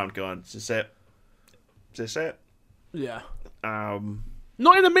looking around going, is this it? Is this it? Yeah. Um,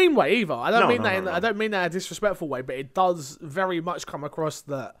 Not in a mean way either. I don't No, mean no, that. no, no. I don't mean that in a disrespectful way, but it does very much come across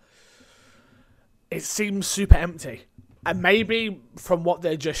that it seems super empty. And maybe from what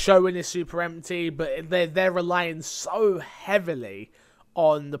they're just showing is super empty, but they're relying so heavily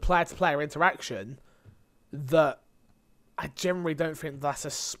on the player-to-player interaction that I generally don't think that's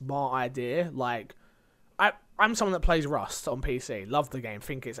a smart idea. Like, I I'm someone that plays Rust on PC. Love the game.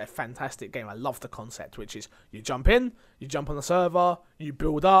 Think it's a fantastic game. I love the concept, which is you jump in, you jump on the server, you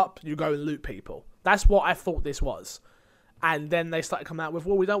build up, you go and loot people. That's what I thought this was. And then they started coming out with,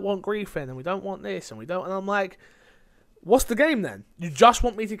 well, we don't want griefing, and we don't want this, and we don't. And I'm like, what's the game then? You just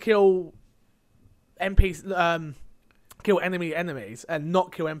want me to kill kill enemies, and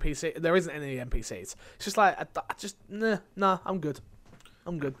not kill NPC. There isn't any NPCs. It's just like, nah, I'm good.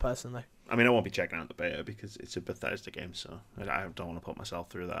 I'm good personally. I mean, I won't be checking out the beta because it's a Bethesda game, so I don't want to put myself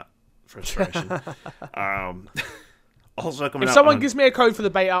through that frustration. Also, coming if someone gives me a code for the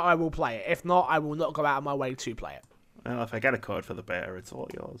beta, I will play it. If not, I will not go out of my way to play it. Well, if I get a code for the beta, it's all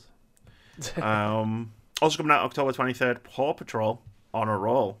yours. Also coming out October 23rd, Paw Patrol on a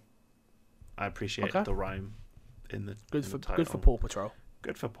roll. I appreciate the rhyme in the title. Good for Paw Patrol.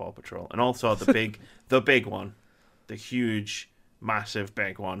 Good for Paw Patrol, and also the big one, the huge, massive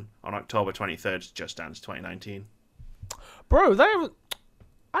big one on October 23rd, Just Dance 2019. Bro, I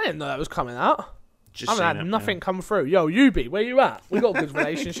didn't know that was coming out. I haven't had nothing come through. Yo, Ubi, where you at? We got a good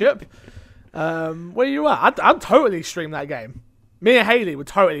relationship. Where you at? I'd totally stream that game. Me and Haley would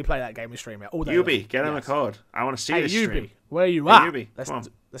totally play that game and stream it all day. Ubi, get him a code. I want to see this stream. Ubi, where you at? Ubi,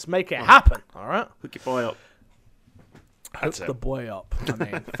 let's make it happen. All right. Hook your boy up. Hook the boy up. I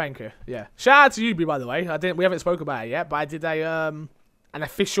mean, thank you. Yeah. Shout out to Ubi, by the way. We haven't spoken about it yet, but I did an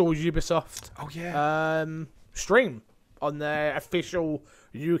official Ubisoft stream on the official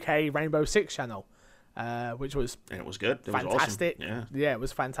UK Rainbow Six channel. Which was it was good. It fantastic. Was awesome. Yeah, it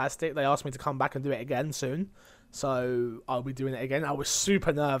was fantastic. They asked me to come back and do it again soon, so I'll be doing it again. I was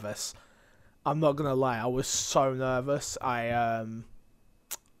super nervous. I'm not gonna lie, I was so nervous. I'm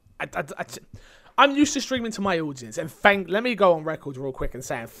used to streaming to my audience, and let me go on record real quick and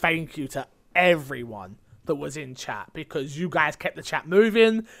saying thank you to everyone that was in chat, because you guys kept the chat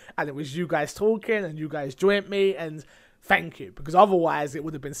moving, and it was you guys talking, and you guys joined me, and thank you, because otherwise it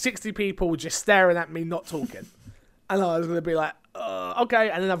would have been 60 people just staring at me not talking. And I was going to be like, okay,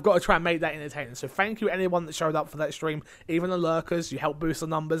 and then I've got to try and make that entertaining. So thank you anyone that showed up for that stream, even the lurkers. You helped boost the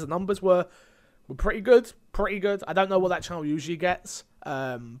numbers. The numbers were pretty good, I don't know what that channel usually gets,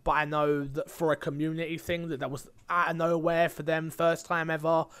 but I know that for a community thing that was out of nowhere for them, first time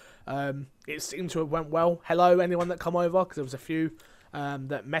ever, it seemed to have went well. Hello, anyone that come over, because there was a few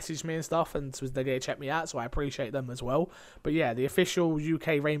that messaged me and stuff, and was they check me out, so I appreciate them as well. But yeah, the official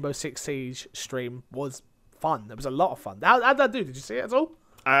UK Rainbow Six Siege stream was fun. It was a lot of fun. How'd that do? Did you see it at all?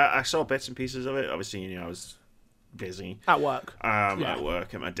 I saw bits and pieces of it. Obviously, I was busy at work. At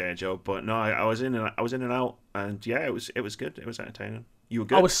work at my day job, but no, I was in and out, and yeah, it was good. It was entertaining. You were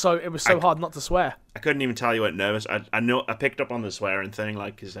good. It was so hard not to swear. I couldn't even tell you weren't nervous. I know I picked up on the swearing thing,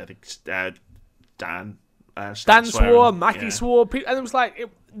 like, because I think Dan swore, Mackie swore, and it was like,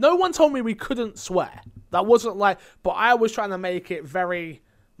 no one told me we couldn't swear. That wasn't like, but I was trying to make it very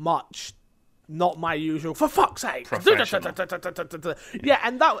much not my usual, for fuck's sake. Yeah,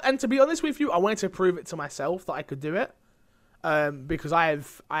 and to be honest with you, I wanted to prove it to myself that I could do it, because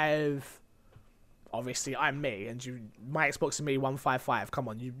I've obviously I'm me, and my Xbox is me 155. Come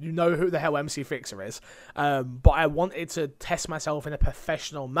on, you know who the hell MC Fixer is. But I wanted to test myself in a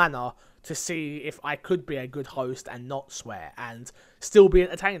professional manner to see if I could be a good host and not swear and still be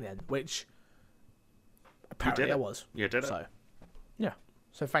entertaining, which apparently I was. You did it. So, yeah.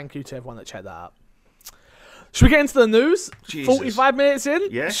 So thank you to everyone that checked that out. Should we get into the news? Jesus. 45 minutes in?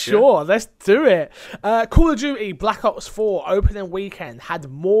 Yeah, sure. Let's do it. Call of Duty Black Ops 4 opening weekend had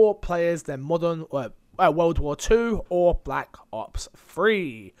more players than World War II or Black Ops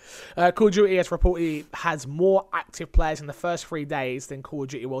 3. Call of Duty has more active players in the first 3 days than Call of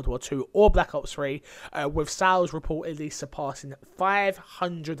Duty World War II or Black Ops 3, with sales reportedly surpassing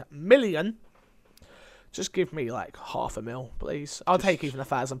 500 million. Just give me like $500,000, please. I'll take even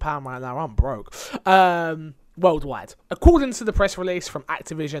 £1,000 right now. I'm broke. Worldwide. According to the press release from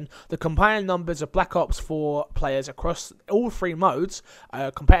Activision, the combined numbers of Black Ops 4 players across all 3 modes,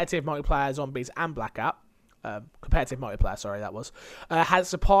 competitive multiplayer, zombies, and blackout, competitive multiplayer, sorry, that was, has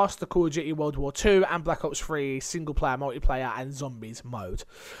surpassed the Call of Duty World War II and Black Ops 3 single-player multiplayer and zombies mode.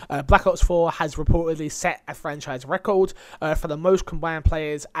 Black Ops 4 has reportedly set a franchise record for the most combined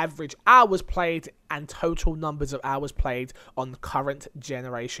players, average hours played, and total numbers of hours played on current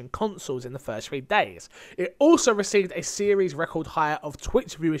generation consoles in the first 3 days. It also received a series record high of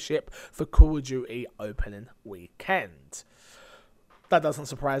Twitch viewership for Call of Duty opening weekend. That doesn't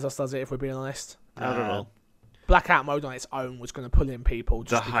surprise us, does it, if we're being honest? Not at all. Blackout mode on its own was going to pull in people.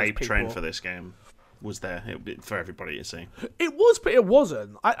 The hype train for this game was there for everybody to see. It was, but it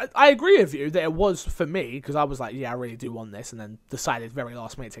wasn't. I agree with you that it was for me, because I was like, yeah, I really do want this, and then decided very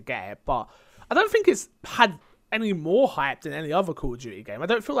last minute to get it. But I don't think it's had any more hype than any other Call of Duty game. I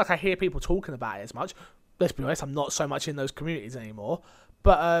don't feel like I hear people talking about it as much. Let's be honest, I'm not so much in those communities anymore.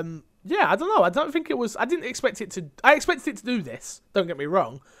 But yeah, I don't know. I don't think it was. I didn't expect it to. I expected it to do this. Don't get me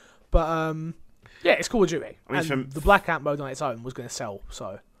wrong, but yeah, it's Call of Duty. I mean, and the Blackout mode on its own was going to sell.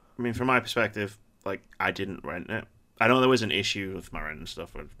 So I mean, from my perspective, like I didn't rent it. I know there was an issue with my rent and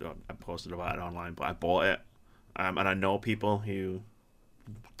stuff. I posted about it online, but I bought it, and I know people who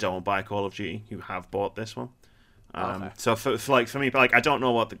don't buy Call of Duty who have bought this one. Okay. So for me, like I don't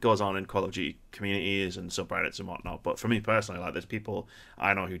know what goes on in Call of Duty communities and subreddits and whatnot, but for me personally, like there's people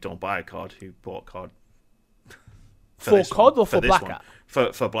I know who don't buy COD who bought COD for COD or for Blackout?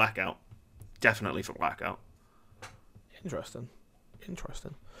 For Blackout, definitely for Blackout. Interesting.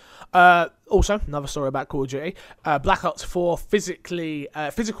 Also, another story about Call of Duty. Black Ops 4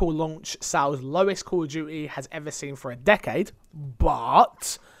 physical launch sales lowest Call of Duty has ever seen for a decade,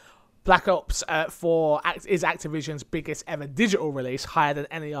 but Black Ops 4 is Activision's biggest ever digital release, higher than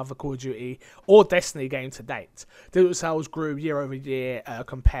any other Call of Duty or Destiny game to date. Digital sales grew year over year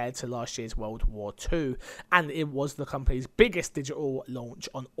compared to last year's World War II, and it was the company's biggest digital launch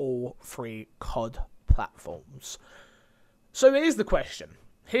on all 3 COD platforms. So here's the question.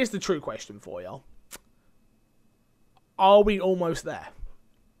 Here's the true question for y'all. Are we almost there?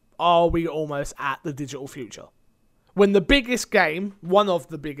 Are we almost at the digital future? When the biggest game, one of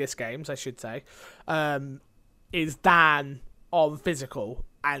the biggest games, I should say, is down on physical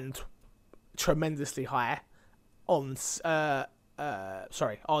and tremendously high on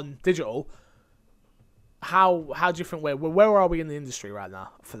on digital. How do you think where are we in the industry right now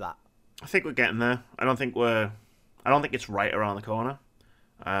for that? I think we're getting there. I don't think it's right around the corner.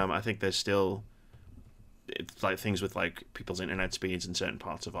 I think there's still like things with like people's internet speeds in certain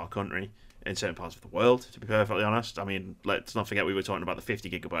parts of our country, in certain parts of the world, to be perfectly honest. I mean, let's not forget we were talking about the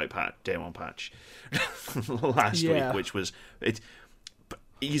 50 gigabyte day one patch last week, which was it's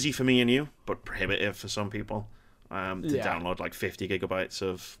easy for me and you, but prohibitive for some people to download like 50 gigabytes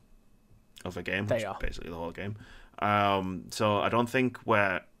of a game, which is basically the whole game. So I think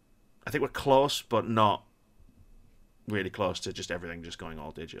we're close, but not really close to just everything just going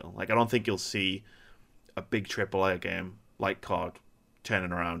all digital. Like I don't think you'll see a big AAA game like COD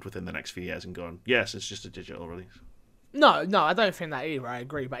turning around within the next few years and going, yes, it's just a digital release. No, I don't think that either. I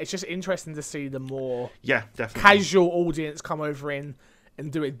agree, but it's just interesting to see the more definitely casual audience come over in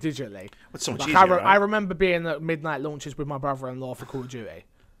and do it digitally. It's so much like, easier, right? I remember being at midnight launches with my brother-in-law for Call of Duty.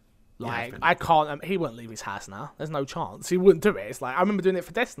 Like, I can't. He wouldn't leave his house now. There's no chance. He wouldn't do it. It's like I remember doing it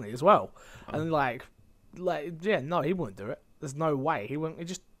for Destiny as well, and no, he wouldn't do it. There's no way. He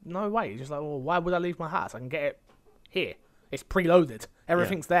wouldn't. No way. He's just like, well, why would I leave my house? I can get it here. It's preloaded.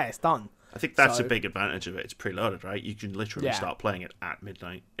 Everything's there. It's done. I think that's a big advantage of it. It's preloaded, right? You can literally start playing it at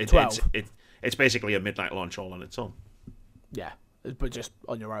midnight. 12. It's basically a midnight launch all on its own. Yeah, but just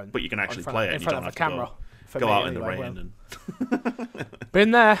on your own. But you can actually play it. In front of a camera. Go out in the rain.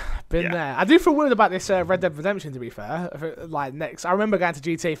 Been there. I do feel weird about this Red Dead Redemption, to be fair. Like next, I remember going to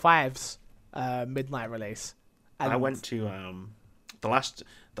GTA 5's midnight release. And I went to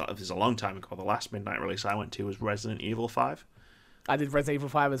it was a long time ago. The last midnight release I went to was Resident Evil 5. I did Resident Evil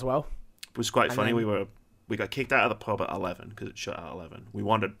 5 as well. It was quite funny. We got kicked out of the pub at 11 because it shut at 11. We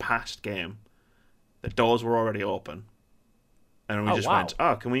wandered past game. The doors were already open, and we went,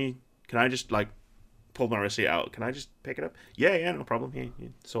 "Oh, can I just like pull my receipt out? Can I just pick it up?" Yeah, no problem. Yeah,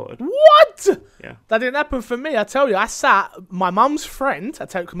 sorted. What? Yeah, that didn't happen for me. I tell you, I sat. My mum's friend. I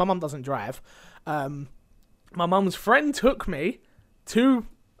tell you, 'cause my mum doesn't drive. My mum's friend took me to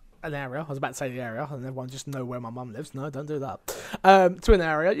an area. I was about to say the area, and everyone just know where my mum lives. No, don't do that. To an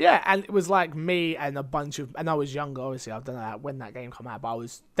area, and it was like me and a bunch of, and I was younger, obviously. I don't know when that game came out, but I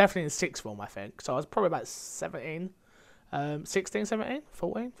was definitely in sixth form, I think. So I was probably about 17, 16, 17,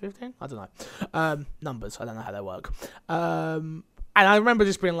 14, 15. I don't know. Numbers, I don't know how they work. And I remember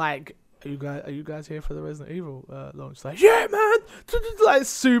just being like, Are you guys here for the Resident Evil launch? Like, yeah, man! Like,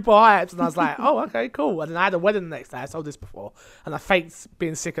 super hyped. And I was like, oh, okay, cool. And then I had a wedding the next day. I told this before. And I faked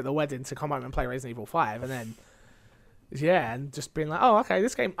being sick at the wedding to come home and play Resident Evil 5. And then, and just being like, oh, okay,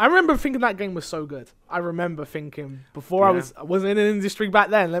 this game. I remember thinking that game was so good. I remember thinking, before I wasn't in an industry back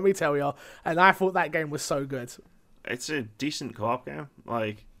then, let me tell you. And I thought that game was so good. It's a decent co-op game.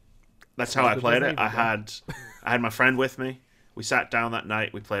 Like, that's how I played it. I had my friend with me. We sat down that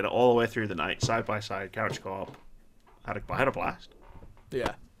night. We played it all the way through the night, side by side, couch co-op. I had a blast.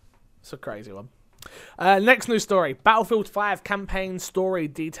 Yeah, it's a crazy one. Next news story. Battlefield 5 campaign story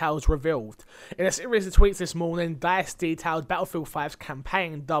details revealed. In a series of tweets this morning, DICE detailed Battlefield 5's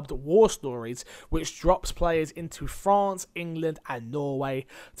campaign dubbed War Stories, which drops players into France, England and Norway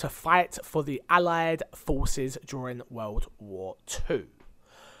to fight for the Allied forces during World War II.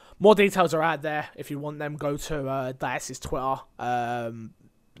 More details are out there. If you want them, go to DICE's Twitter.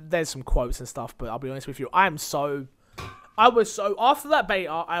 There's some quotes and stuff, but I'll be honest with you, after that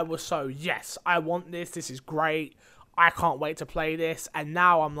beta, I was so, yes, I want this is great, I can't wait to play this, and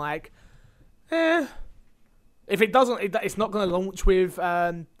now I'm like, if it doesn't, it's not going to launch with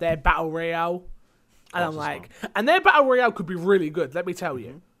their Battle Royale, and I'm like, and their Battle Royale could be really good, let me tell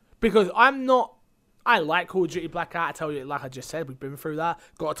you, because I like Call of Duty Black Ops, I tell you, like I just said, we've been through that,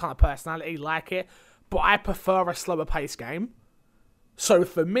 got a ton of personality, like it, but I prefer a slower paced game, so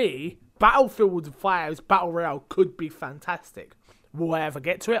for me, Battlefield 5's Battle Royale could be fantastic. Will I ever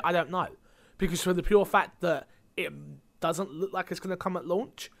get to it? I don't know. Because for the pure fact that it doesn't look like it's going to come at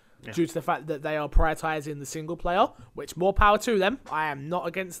launch, due to the fact that they are prioritizing the single player, which more power to them. I am not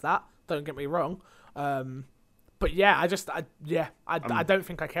against that. Don't get me wrong. But yeah, I don't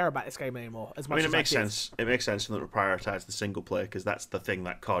think I care about this game anymore as much as it makes sense. It makes sense that we prioritize the single player because that's the thing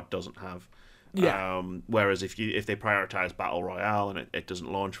that COD doesn't have. Yeah. Whereas if they prioritize Battle Royale and it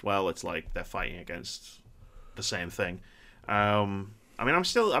doesn't launch well, it's like they're fighting against the same thing. I mean, I'm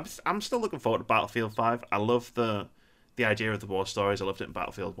still looking forward to Battlefield 5. I love the idea of the war stories. I loved it in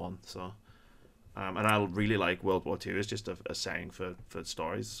Battlefield 1. So, and I really like World War 2 as just a setting for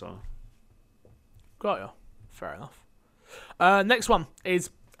stories. So, got you. Fair enough. Next one is,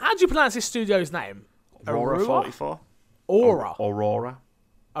 how do you pronounce this studio's name? Aurora 44. Aurora.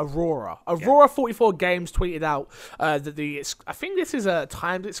 Aurora 44 Games tweeted out that I think this is a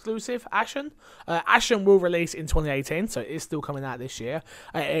timed exclusive, Ashen. Ashen will release in 2018, so it is still coming out this year.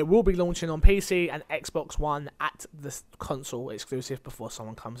 It will be launching on PC and Xbox One at the console exclusive before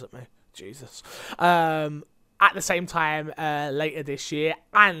someone comes at me. Jesus. At the same time later this year,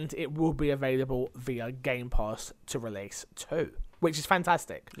 and it will be available via Game Pass to release too. Which is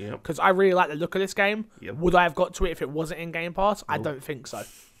fantastic. Because I really like the look of this game. Yep. Would I have got to it if it wasn't in Game Pass? Nope. I don't think so.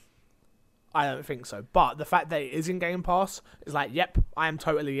 But the fact that it is in Game Pass is like, yep, I am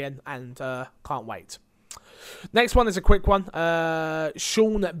totally in and can't wait. Next one is a quick one.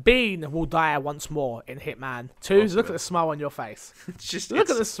 Sean Bean will die once more in Hitman 2. Look at the smile on your face.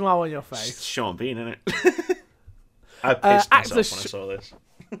 Look at the smile on your face. It's Sean Bean, isn't it? I pissed myself when I saw this.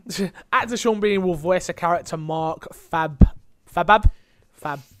 Actor Sean Bean will voice a character Mark Fabab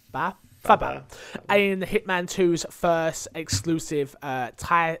in Hitman 2's first exclusive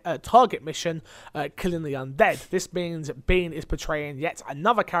target mission, Killing the Undead. This means Bean is portraying yet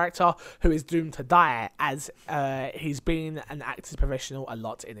another character who is doomed to die, as he's been an acting professional a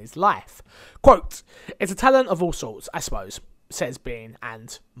lot in his life. Quote, "It's a talent of all sorts, I suppose," says Bean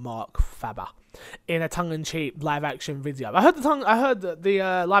and Mark Faber in a tongue-in-cheek live-action video. I heard that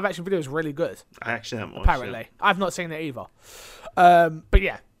the live-action video is really good. I actually haven't watched apparently. it. I've not seen it either. But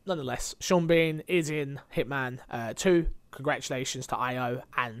yeah, nonetheless, Sean Bean is in Hitman 2. Congratulations to IO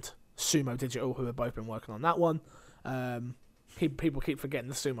and Sumo Digital, who have both been working on that one. People keep forgetting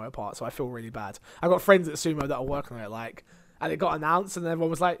the Sumo part, so I feel really bad. I've got friends at Sumo that are working on it, and it got announced, and everyone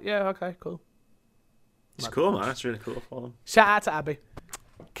was like, yeah, okay, cool. It's cool, man. That's really cool for them. Shout out to Abby.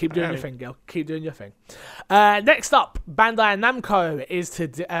 Keep doing your thing, girl. Keep doing your thing. Next up, Bandai Namco is to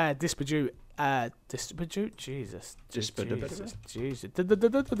distribute.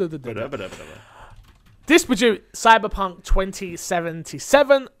 Distribute Cyberpunk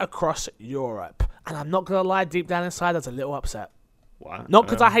 2077 across Europe. And I'm not going to lie, deep down inside, I was a little upset. Wow. Not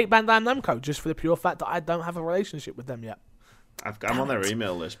because I hate Bandai Namco, just for the pure fact that I don't have a relationship with them yet. I'm on their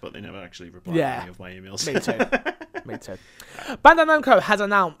email list, but they never actually reply to any of my emails. Me too. Me too. Bandai Namco has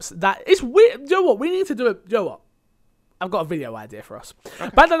announced that it's weird. You know what? We need to do it. You know what? I've got a video idea for us. Okay.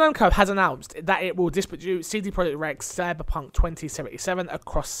 Bandai Namco has announced that it will distribute CD Projekt Red's Cyberpunk 2077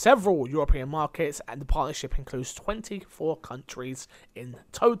 across several European markets, and the partnership includes 24 countries in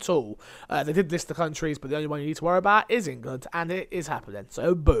total. They did list the countries, but the only one you need to worry about is England, and it is happening.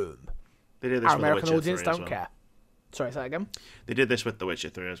 So, boom. They did this Our with American The Witcher audience 3 don't as well. care. Sorry, say that again? They did this with The Witcher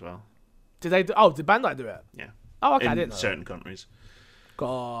 3 as well. Did they? Did Bandai do it? Yeah. Oh, okay. I In didn't know certain that. countries.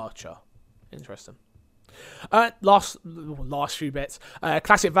 Gotcha. Interesting. Last few bits.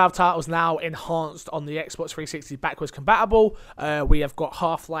 Classic Valve titles now enhanced on the Xbox 360 backwards compatible. We have got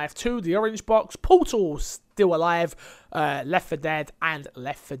Half-Life 2, The Orange Box, Portal Still Alive, Left 4 Dead, and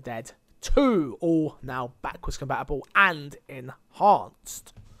Left 4 Dead 2, all now backwards compatible and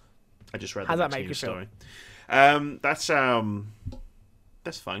enhanced. I just read How the does that make you news feel? story.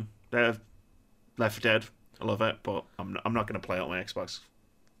 That's fine. Left 4 Dead, I love it, but I'm not going to play it on my Xbox.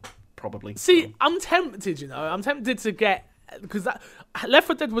 Probably. See, I'm tempted, I'm tempted to get, because that Left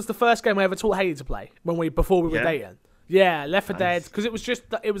 4 Dead was the first game I ever taught Haley to play before we were dating. Yeah, Left 4 Dead, because it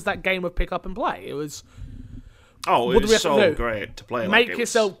was that game of pick up and play. It was. Oh, it was so great to play. Make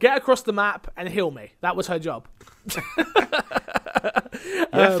yourself get across the map and heal me. That was her job.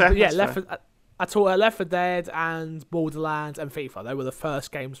 I taught her Left 4 Dead and Borderlands and FIFA. They were the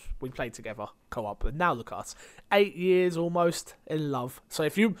first games we played together, co-op. And now look at us, 8 years almost in love. So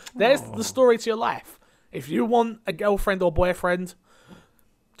there's the story to your life. If you want a girlfriend or boyfriend,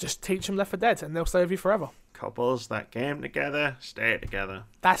 just teach them Left 4 Dead and they'll stay with you forever. Couples that game together stay together.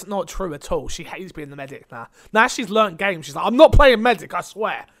 That's not true at all. She hates being the medic now. Now she's learnt games. She's like, I'm not playing medic, I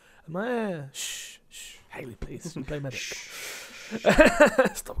swear. I'm like, shh. Haley, please, play medic.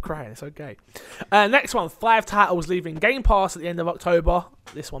 Stop crying, it's okay. Next one, 5 titles leaving Game Pass at the end of October.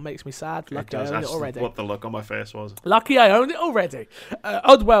 This one makes me sad. Lucky I owned it already. What the look on my face was. Lucky I owned it already.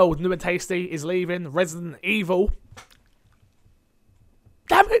 Oddworld, New and Tasty, is leaving. Resident Evil,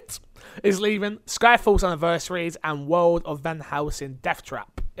 damn it, is leaving. Skyfall's Anniversaries and World of Van Helsing Death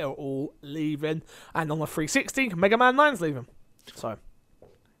Trap are all leaving. And on the 360, Mega Man 9's leaving. So,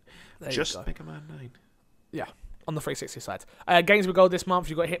 just Mega Man 9. Yeah, on the 360 side. Games with gold this month,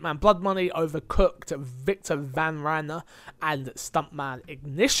 you've got Hitman Blood Money, Overcooked, Victor Van Ranner, and Stuntman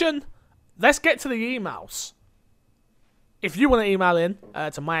Ignition. Let's get to the emails. If you want to email in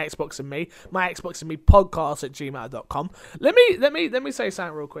to my Xbox and me podcast@gmail.com. Let me say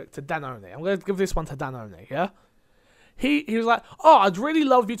something real quick to Danone. I'm going to give this one to Danone, yeah? He was like, I'd really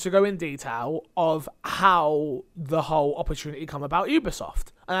love you to go in detail of how the whole opportunity come about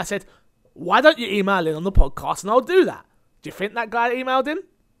Ubisoft. And I said, why don't you email in on the podcast and I'll do that? Do you think that guy emailed in?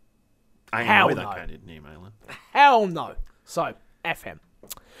 I know that guy didn't email in. Hell no. So, F him.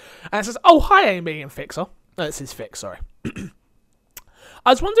 And it says, hi Amy and Fixer. No, this is Fix, sorry. I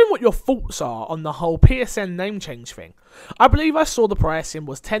was wondering what your thoughts are on the whole PSN name change thing. I believe I saw the pricing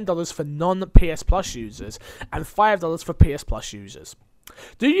was $10 for non-PS Plus users and $5 for PS Plus users.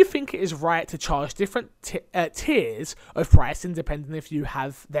 Do you think it is right to charge different tiers of pricing depending if you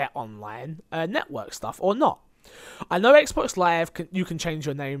have their online network stuff or not? I know Xbox Live, you can change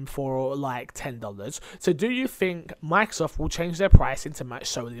your name for like $10, so do you think Microsoft will change their pricing to match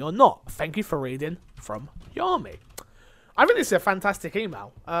Sony or not? Thank you for reading, from Yami. I think this is a fantastic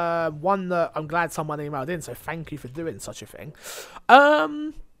email. One that I'm glad someone emailed in, so thank you for doing such a thing.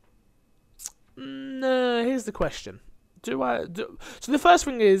 Here's the question. So the first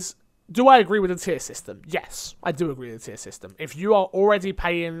thing is, do I agree with the tier system? Yes, I do agree with the tier system. If you are already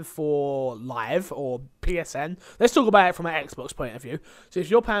paying for Live or PSN, let's talk about it from an Xbox point of view. So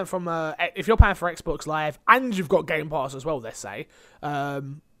if you're paying for Xbox Live and you've got Game Pass as well, let's say,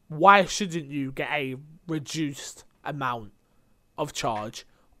 why shouldn't you get a reduced amount of charge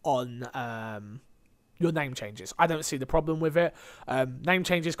on your name changes? I don't see the problem with it. Name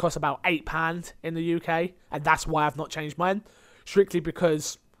changes cost about £8 in the UK, and that's why I've not changed mine, strictly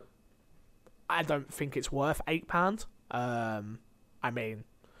because I don't think it's worth £8. I mean,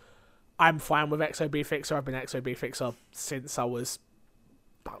 I'm fine with XOB Fixer. I've been XOB Fixer since I was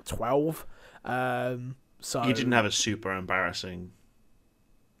about 12. So you didn't have a super embarrassing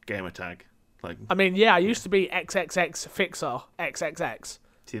gamer tag. I mean, yeah, I used to be XXX Fixer XXX.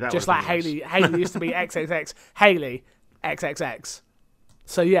 See, that just like nice. Haley used to be XXX Haley XXX.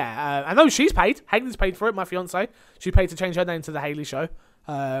 So yeah, I know she's paid. Haley's paid for it. My fiance, she paid to change her name to the Haley Show.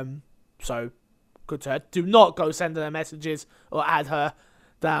 So good to her. Do not go send her messages or add her.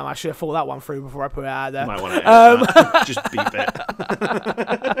 Damn, I should have thought that one through before I put it out there. You might want to just beep it.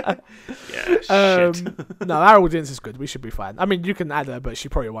 Yeah, shit. No, our audience is good. We should be fine. I mean, you can add her, but she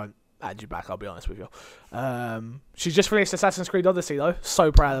probably won't add you back, I'll be honest with you. She's just finished Assassin's Creed Odyssey, though.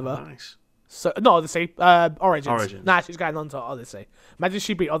 So proud of her. Nice. So, not Odyssey, Origins. Nah, she's going on to Odyssey. Imagine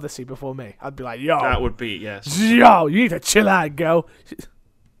she beat Odyssey before me. I'd be like, yo. That would be, yes. Yo, you need to chill out, girl.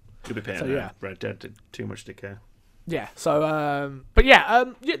 You'll be paying Red Dead too much to care. Yeah, so, but yeah,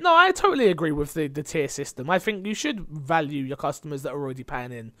 no, I totally agree with the tier system. I think you should value your customers that are already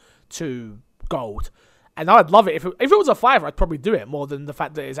paying in to gold. And I'd love it. If it was a $5, I'd probably do it more than the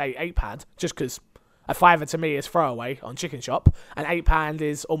fact that it's £8, just because a $5 to me is throwaway on Chicken Shop, and £8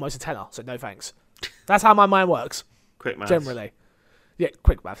 is almost a tenner, so no thanks. That's how my mind works. Quick maths. Generally. Yeah,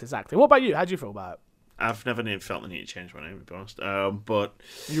 quick maths, exactly. What about you? How do you feel about it? I've never even felt the need to change my name, to be honest. But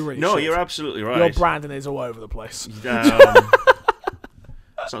you really no, should. You're absolutely right. Your branding is all over the place. It's not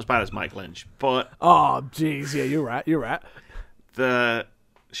as bad as Mike Lynch, but oh, jeez, yeah, you're right. The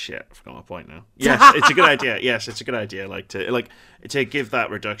Shit, I forgot my point now. Yes, it's a good idea. Yes, it's a good idea. To give that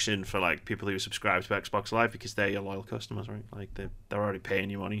reduction for like people who subscribe to Xbox Live because they're your loyal customers, right? Like they're already paying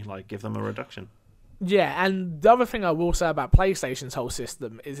you money. Like give them a reduction. Yeah, and the other thing I will say about PlayStation's whole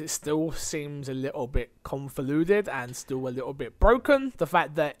system is it still seems a little bit convoluted and still a little bit broken. The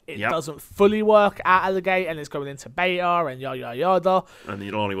fact that it doesn't fully work out of the gate and it's going into beta and yada yada yada. And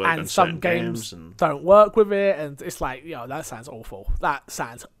you only work and on some certain games and don't work with it, and it's like, that sounds awful. That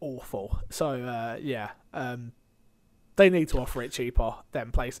sounds awful. So they need to offer it cheaper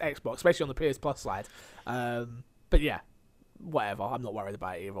than Xbox, especially on the PS Plus side. But yeah, whatever. I'm not worried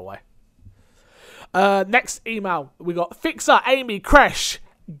about it either way. Next email, we got Fixer, Amy, Crash.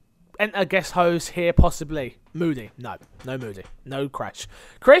 Enter guest host here, possibly. Moody. No Moody. No Crash.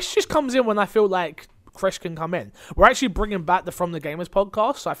 Crash just comes in when I feel like Crash can come in. We're actually bringing back the From the Gamers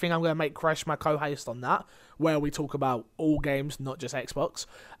podcast, so I think I'm going to make Crash my co-host on that, where we talk about all games, not just Xbox.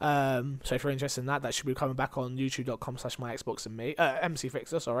 So if you're interested in that, that should be coming back on youtube.com/myxboxandme. MC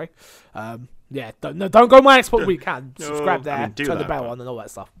Fixer, sorry. Don't go my Xbox. We can subscribe there, turn the bell on, and all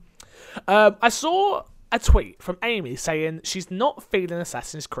that stuff. I saw a tweet from Amy saying she's not feeling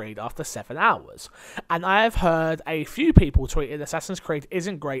Assassin's Creed after 7 hours. And I have heard a few people tweeting Assassin's Creed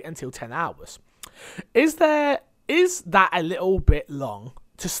isn't great until 10 hours. Is that a little bit long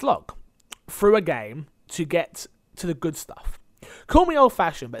to slog through a game to get to the good stuff? Call me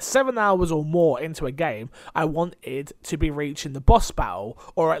old-fashioned, but 7 hours or more into a game, I wanted to be reaching the boss battle,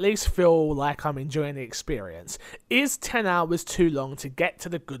 or at least feel like I'm enjoying the experience. Is 10 hours too long to get to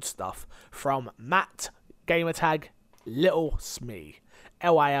the good stuff? From Matt, gamertag, Little Smee,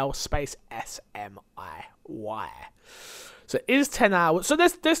 LIL space SMIY. So is 10 hours... So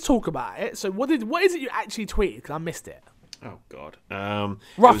let's talk about it. So what is it you actually tweeted? Because I missed it. Oh, God. Roughly,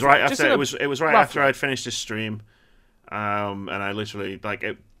 it was right after, roughly. after I'd finished the stream. And I literally,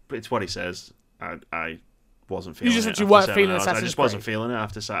 it's what he says. I wasn't feeling it. You just said you weren't feeling Assassin's Creed. I just wasn't feeling it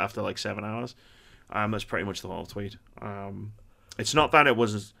after like 7 hours. That's pretty much the whole tweet. It's not that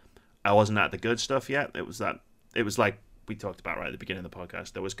I wasn't at the good stuff yet. It was like we talked about right at the beginning of the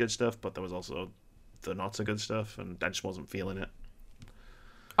podcast. There was good stuff, but there was also the not so good stuff, and I just wasn't feeling it.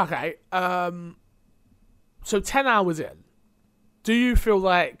 Okay. So 10 hours in, do you feel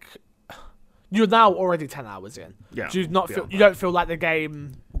like... You're now already 10 hours in. Yeah. Do you not feel? You don't feel like the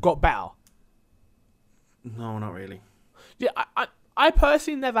game got better? No, not really. Yeah, I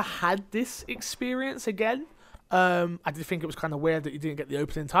personally never had this experience again. I did think it was kind of weird that you didn't get the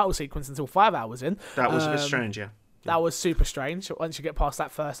opening title sequence until 5 hours in. That was a bit strange, yeah. That was super strange once you get past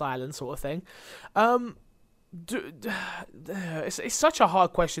that first island sort of thing. It's such a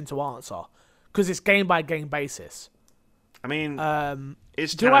hard question to answer because it's game by game basis. I mean, do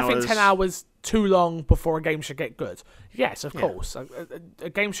I think 10 hours too long before a game should get good? Yes, of course. A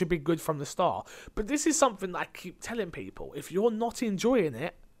game should be good from the start. But this is something that I keep telling people. If you're not enjoying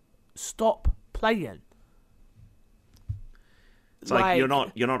it, stop playing. It's like you're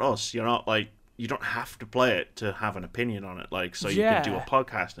not us. You're not like, you don't have to play it to have an opinion on it. Like, so you can do a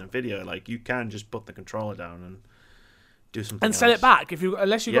podcast and a video. Like, you can just put the controller down and do something and else. Sell it back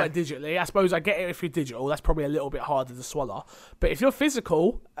unless you got it digitally. I suppose I get it if you're digital. That's probably a little bit harder to swallow. But if you're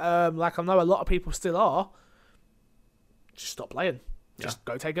physical, like I know a lot of people still are, just stop playing. Just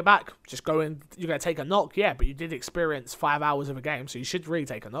go take it back. Just go in. You're going to take a knock, yeah, but you did experience 5 hours of a game, so you should really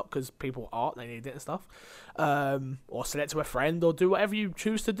take a knock because people aren't. They need it and stuff. Or sell it to a friend or do whatever you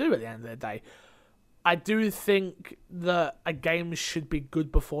choose to do at the end of the day. I do think that a game should be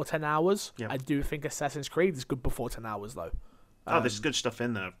good before 10 hours. Yep. I do think Assassin's Creed is good before 10 hours, though. There's good stuff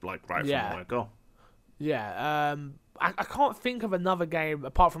in there, like, right from the word go. Yeah, I can't think of another game,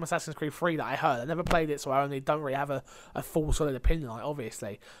 apart from Assassin's Creed 3, that I heard. I never played it, so I don't really have a full, solid opinion on it,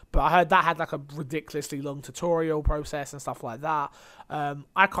 obviously. But I heard that had, like, a ridiculously long tutorial process and stuff like that.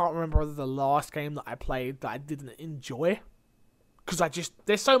 I can't remember the last game that I played that I didn't enjoy. Because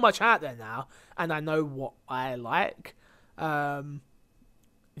there's so much out there now, and I know what I like. I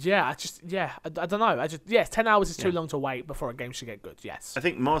don't know. 10 hours is too long to wait before a game should get good, yes. I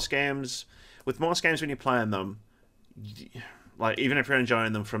think most games, when you're playing them, like, even if you're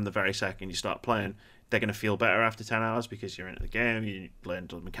enjoying them from the very second you start playing, they're going to feel better after 10 hours because you're into the game, you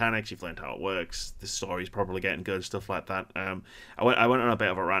learned all the mechanics, you've learned how it works, the story's probably getting good, stuff like that. I went on a bit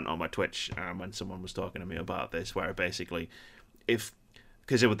of a rant on my Twitch when someone was talking to me about this, where basically...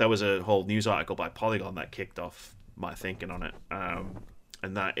 because there was a whole news article by Polygon that kicked off my thinking on it,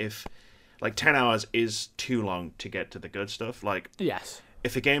 and that if 10 hours is too long to get to the good stuff, yes,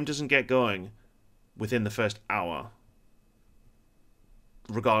 if a game doesn't get going within the first hour,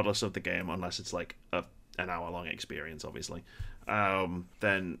 regardless of the game, unless it's like a an hour-long experience, obviously,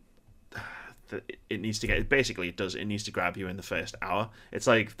 then it needs to get it needs to grab you in the first hour. It's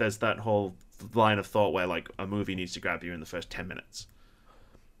like there's that whole line of thought where like a movie needs to grab you in the first 10 minutes.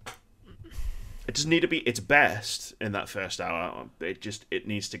 It doesn't need to be its best in that first hour. It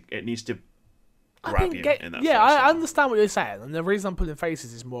needs to grab you in that first hour. I understand what you're saying, and the reason I'm putting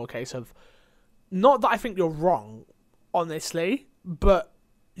faces is more a case of not that I think you're wrong, honestly, but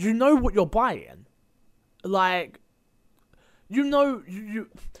you know what you're buying. Like, you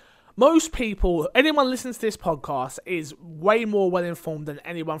most people, anyone listening to this podcast is way more well informed than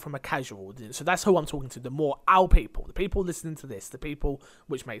anyone from a casual audience. So that's who I'm talking to. The more our people, the people listening to this, the people,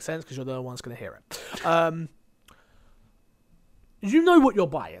 which makes sense because you're the only ones going to hear it. You know what you're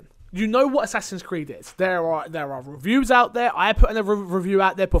buying. You know what Assassin's Creed is. There are reviews out there. I put in a review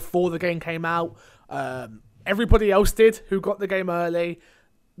out there before the game came out. Everybody else did who got the game early.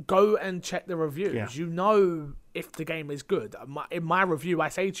 Go and check the reviews. Yeah. You know if the game is good. In my review, I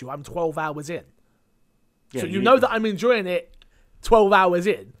say to you, I'm 12 hours in. Yeah, so you know that I'm enjoying it 12 hours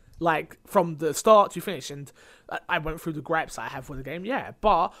in. Like, from the start to finish. And I went through the gripes I have with the game, yeah.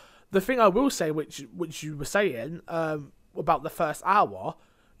 But the thing I will say, which you were saying about the first hour,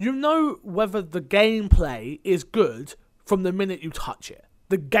 you know whether the gameplay is good from the minute you touch it.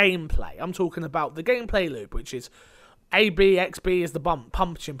 The gameplay. I'm talking about the gameplay loop, which is A, B, X, B is the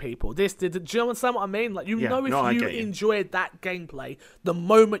punching people. Do you understand what I mean? Like, know if you enjoyed that gameplay the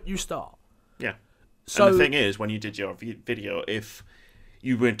moment you start. Yeah. So and the thing is, when you did your video, if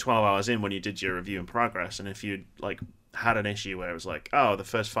you went 12 hours in when you did your review in progress, and if you like had an issue where it was like, oh, the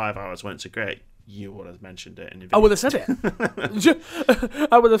first 5 hours weren't so great, you would have mentioned it in your video. I would have said it.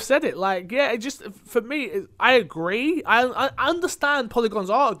 I would have said it. Like, yeah, it just, for me, I agree. I understand Polygon's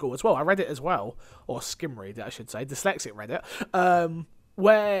article as well. I read it as well. Or skim read it, I should say. Dyslexic read it.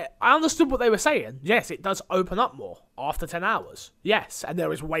 Where I understood what they were saying. Yes, it does open up more after 10 hours. Yes, and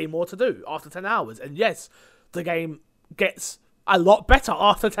there is way more to do after 10 hours. And yes, the game gets a lot better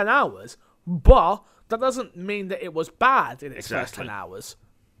after 10 hours. But that doesn't mean that it was bad in its first 10 hours.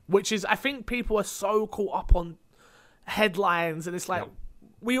 Which is, I think people are so caught up on headlines, and it's like,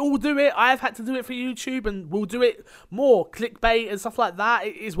 we all do it. I've had to do it for YouTube, and we'll do it more. Clickbait and stuff like that.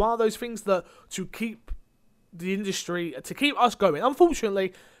 It is one of those things that, to keep the industry, to keep us going.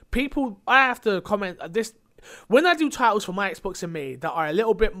 Unfortunately, people, I have to comment this, when I do titles for My Xbox and Me that are a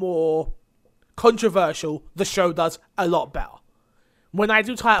little bit more controversial, the show does a lot better. When I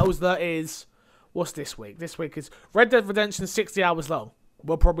do titles that is, what's this week? This week is Red Dead Redemption 60 hours long.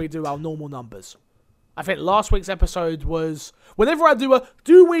 We'll probably do our normal numbers. I think last week's episode was, whenever I do a,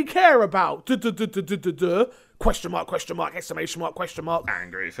 do we care about, question mark, exclamation mark, question mark.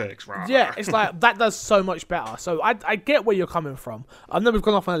 Angry fix, right? Yeah, it's like, that does so much better. So I get where you're coming from. I know we've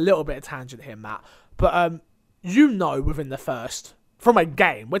gone off on a little bit of tangent here, Matt. But you know within the first, from a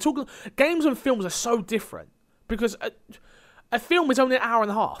game, we're talking, games and films are so different. Because a film is only an hour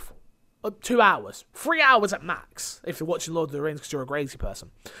and a half. 2 hours, 3 hours at max, if you're watching Lord of the Rings because you're a crazy person.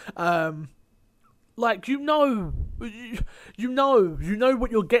 Like, you know what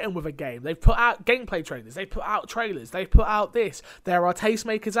you're getting with a game. They've put out gameplay trailers, they've put out trailers, they've put out this. There are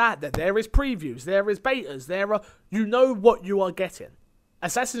tastemakers out there. There is previews, there is betas, you know what you are getting.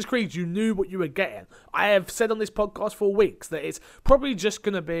 Assassin's Creed, you knew what you were getting. I have said on this podcast for weeks that it's probably just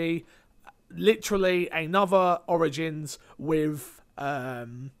going to be literally another Origins with a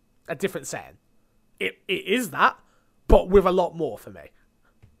different setting. It is that, but with a lot more for me,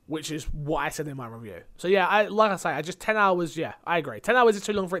 which is what I said in my review. So yeah, like I say, I just 10 hours. Yeah, I agree. 10 hours is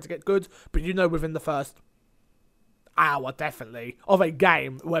too long for it to get good, but you know within the first hour definitely of a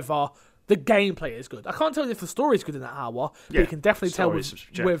game whether the gameplay is good. I can't tell you if the story is good in that hour, but you can definitely tell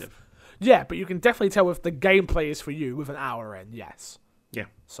but you can definitely tell if the gameplay is for you with an hour in. Yes. Yeah.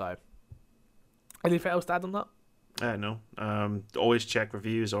 So, anything else to add on that? No. Always check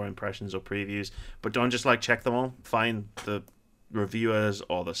reviews or impressions or previews, but don't just check them all. Find the reviewers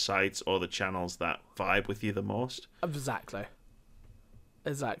or the sites or the channels that vibe with you the most. Exactly.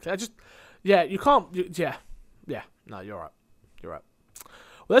 I just, you can't. No, you're right. Well,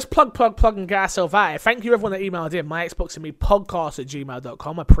 let's plug and get ourselves out here. Thank you everyone that emailed in. My Xbox and Me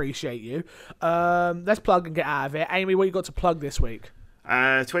podcast@gmail.com. I appreciate you. Let's plug and get out of it. Amy, what you got to plug this week?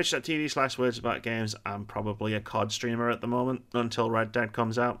 Twitch.tv/wordsaboutgames. I'm probably a COD streamer at the moment until Red Dead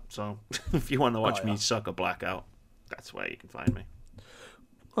comes out. So if you want to watch me suck a blackout, that's where you can find me.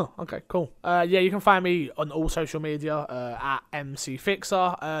 Oh, okay, cool. You can find me on all social media at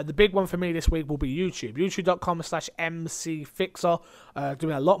MCFixer. The big one for me this week will be YouTube. YouTube.com/MCFixer.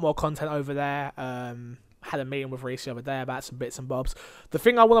 Doing a lot more content over there. Had a meeting with Reese the other day about some bits and bobs. The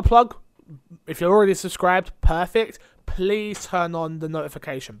thing I want to plug, if you're already subscribed, perfect. Please turn on the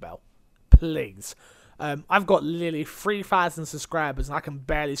notification bell. Please. I've got nearly 3,000 subscribers and I can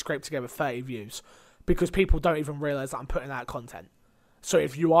barely scrape together 30 views because people don't even realise that I'm putting out content. So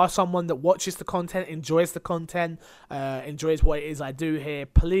if you are someone that watches the content, enjoys the content, enjoys what it is I do here,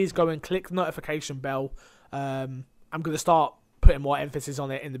 please go and click the notification bell. I'm going to start putting more emphasis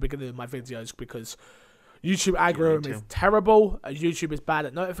on it in the beginning of my videos because YouTube algorithm is terrible. YouTube is bad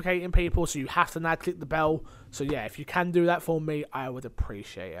at notificating people, so you have to now click the bell. So yeah, if you can do that for me, I would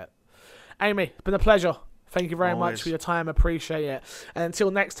appreciate it. Amy, it's been a pleasure. Thank you very much for your time. Appreciate it. And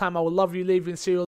until next time, I will love you, leave you, and see you.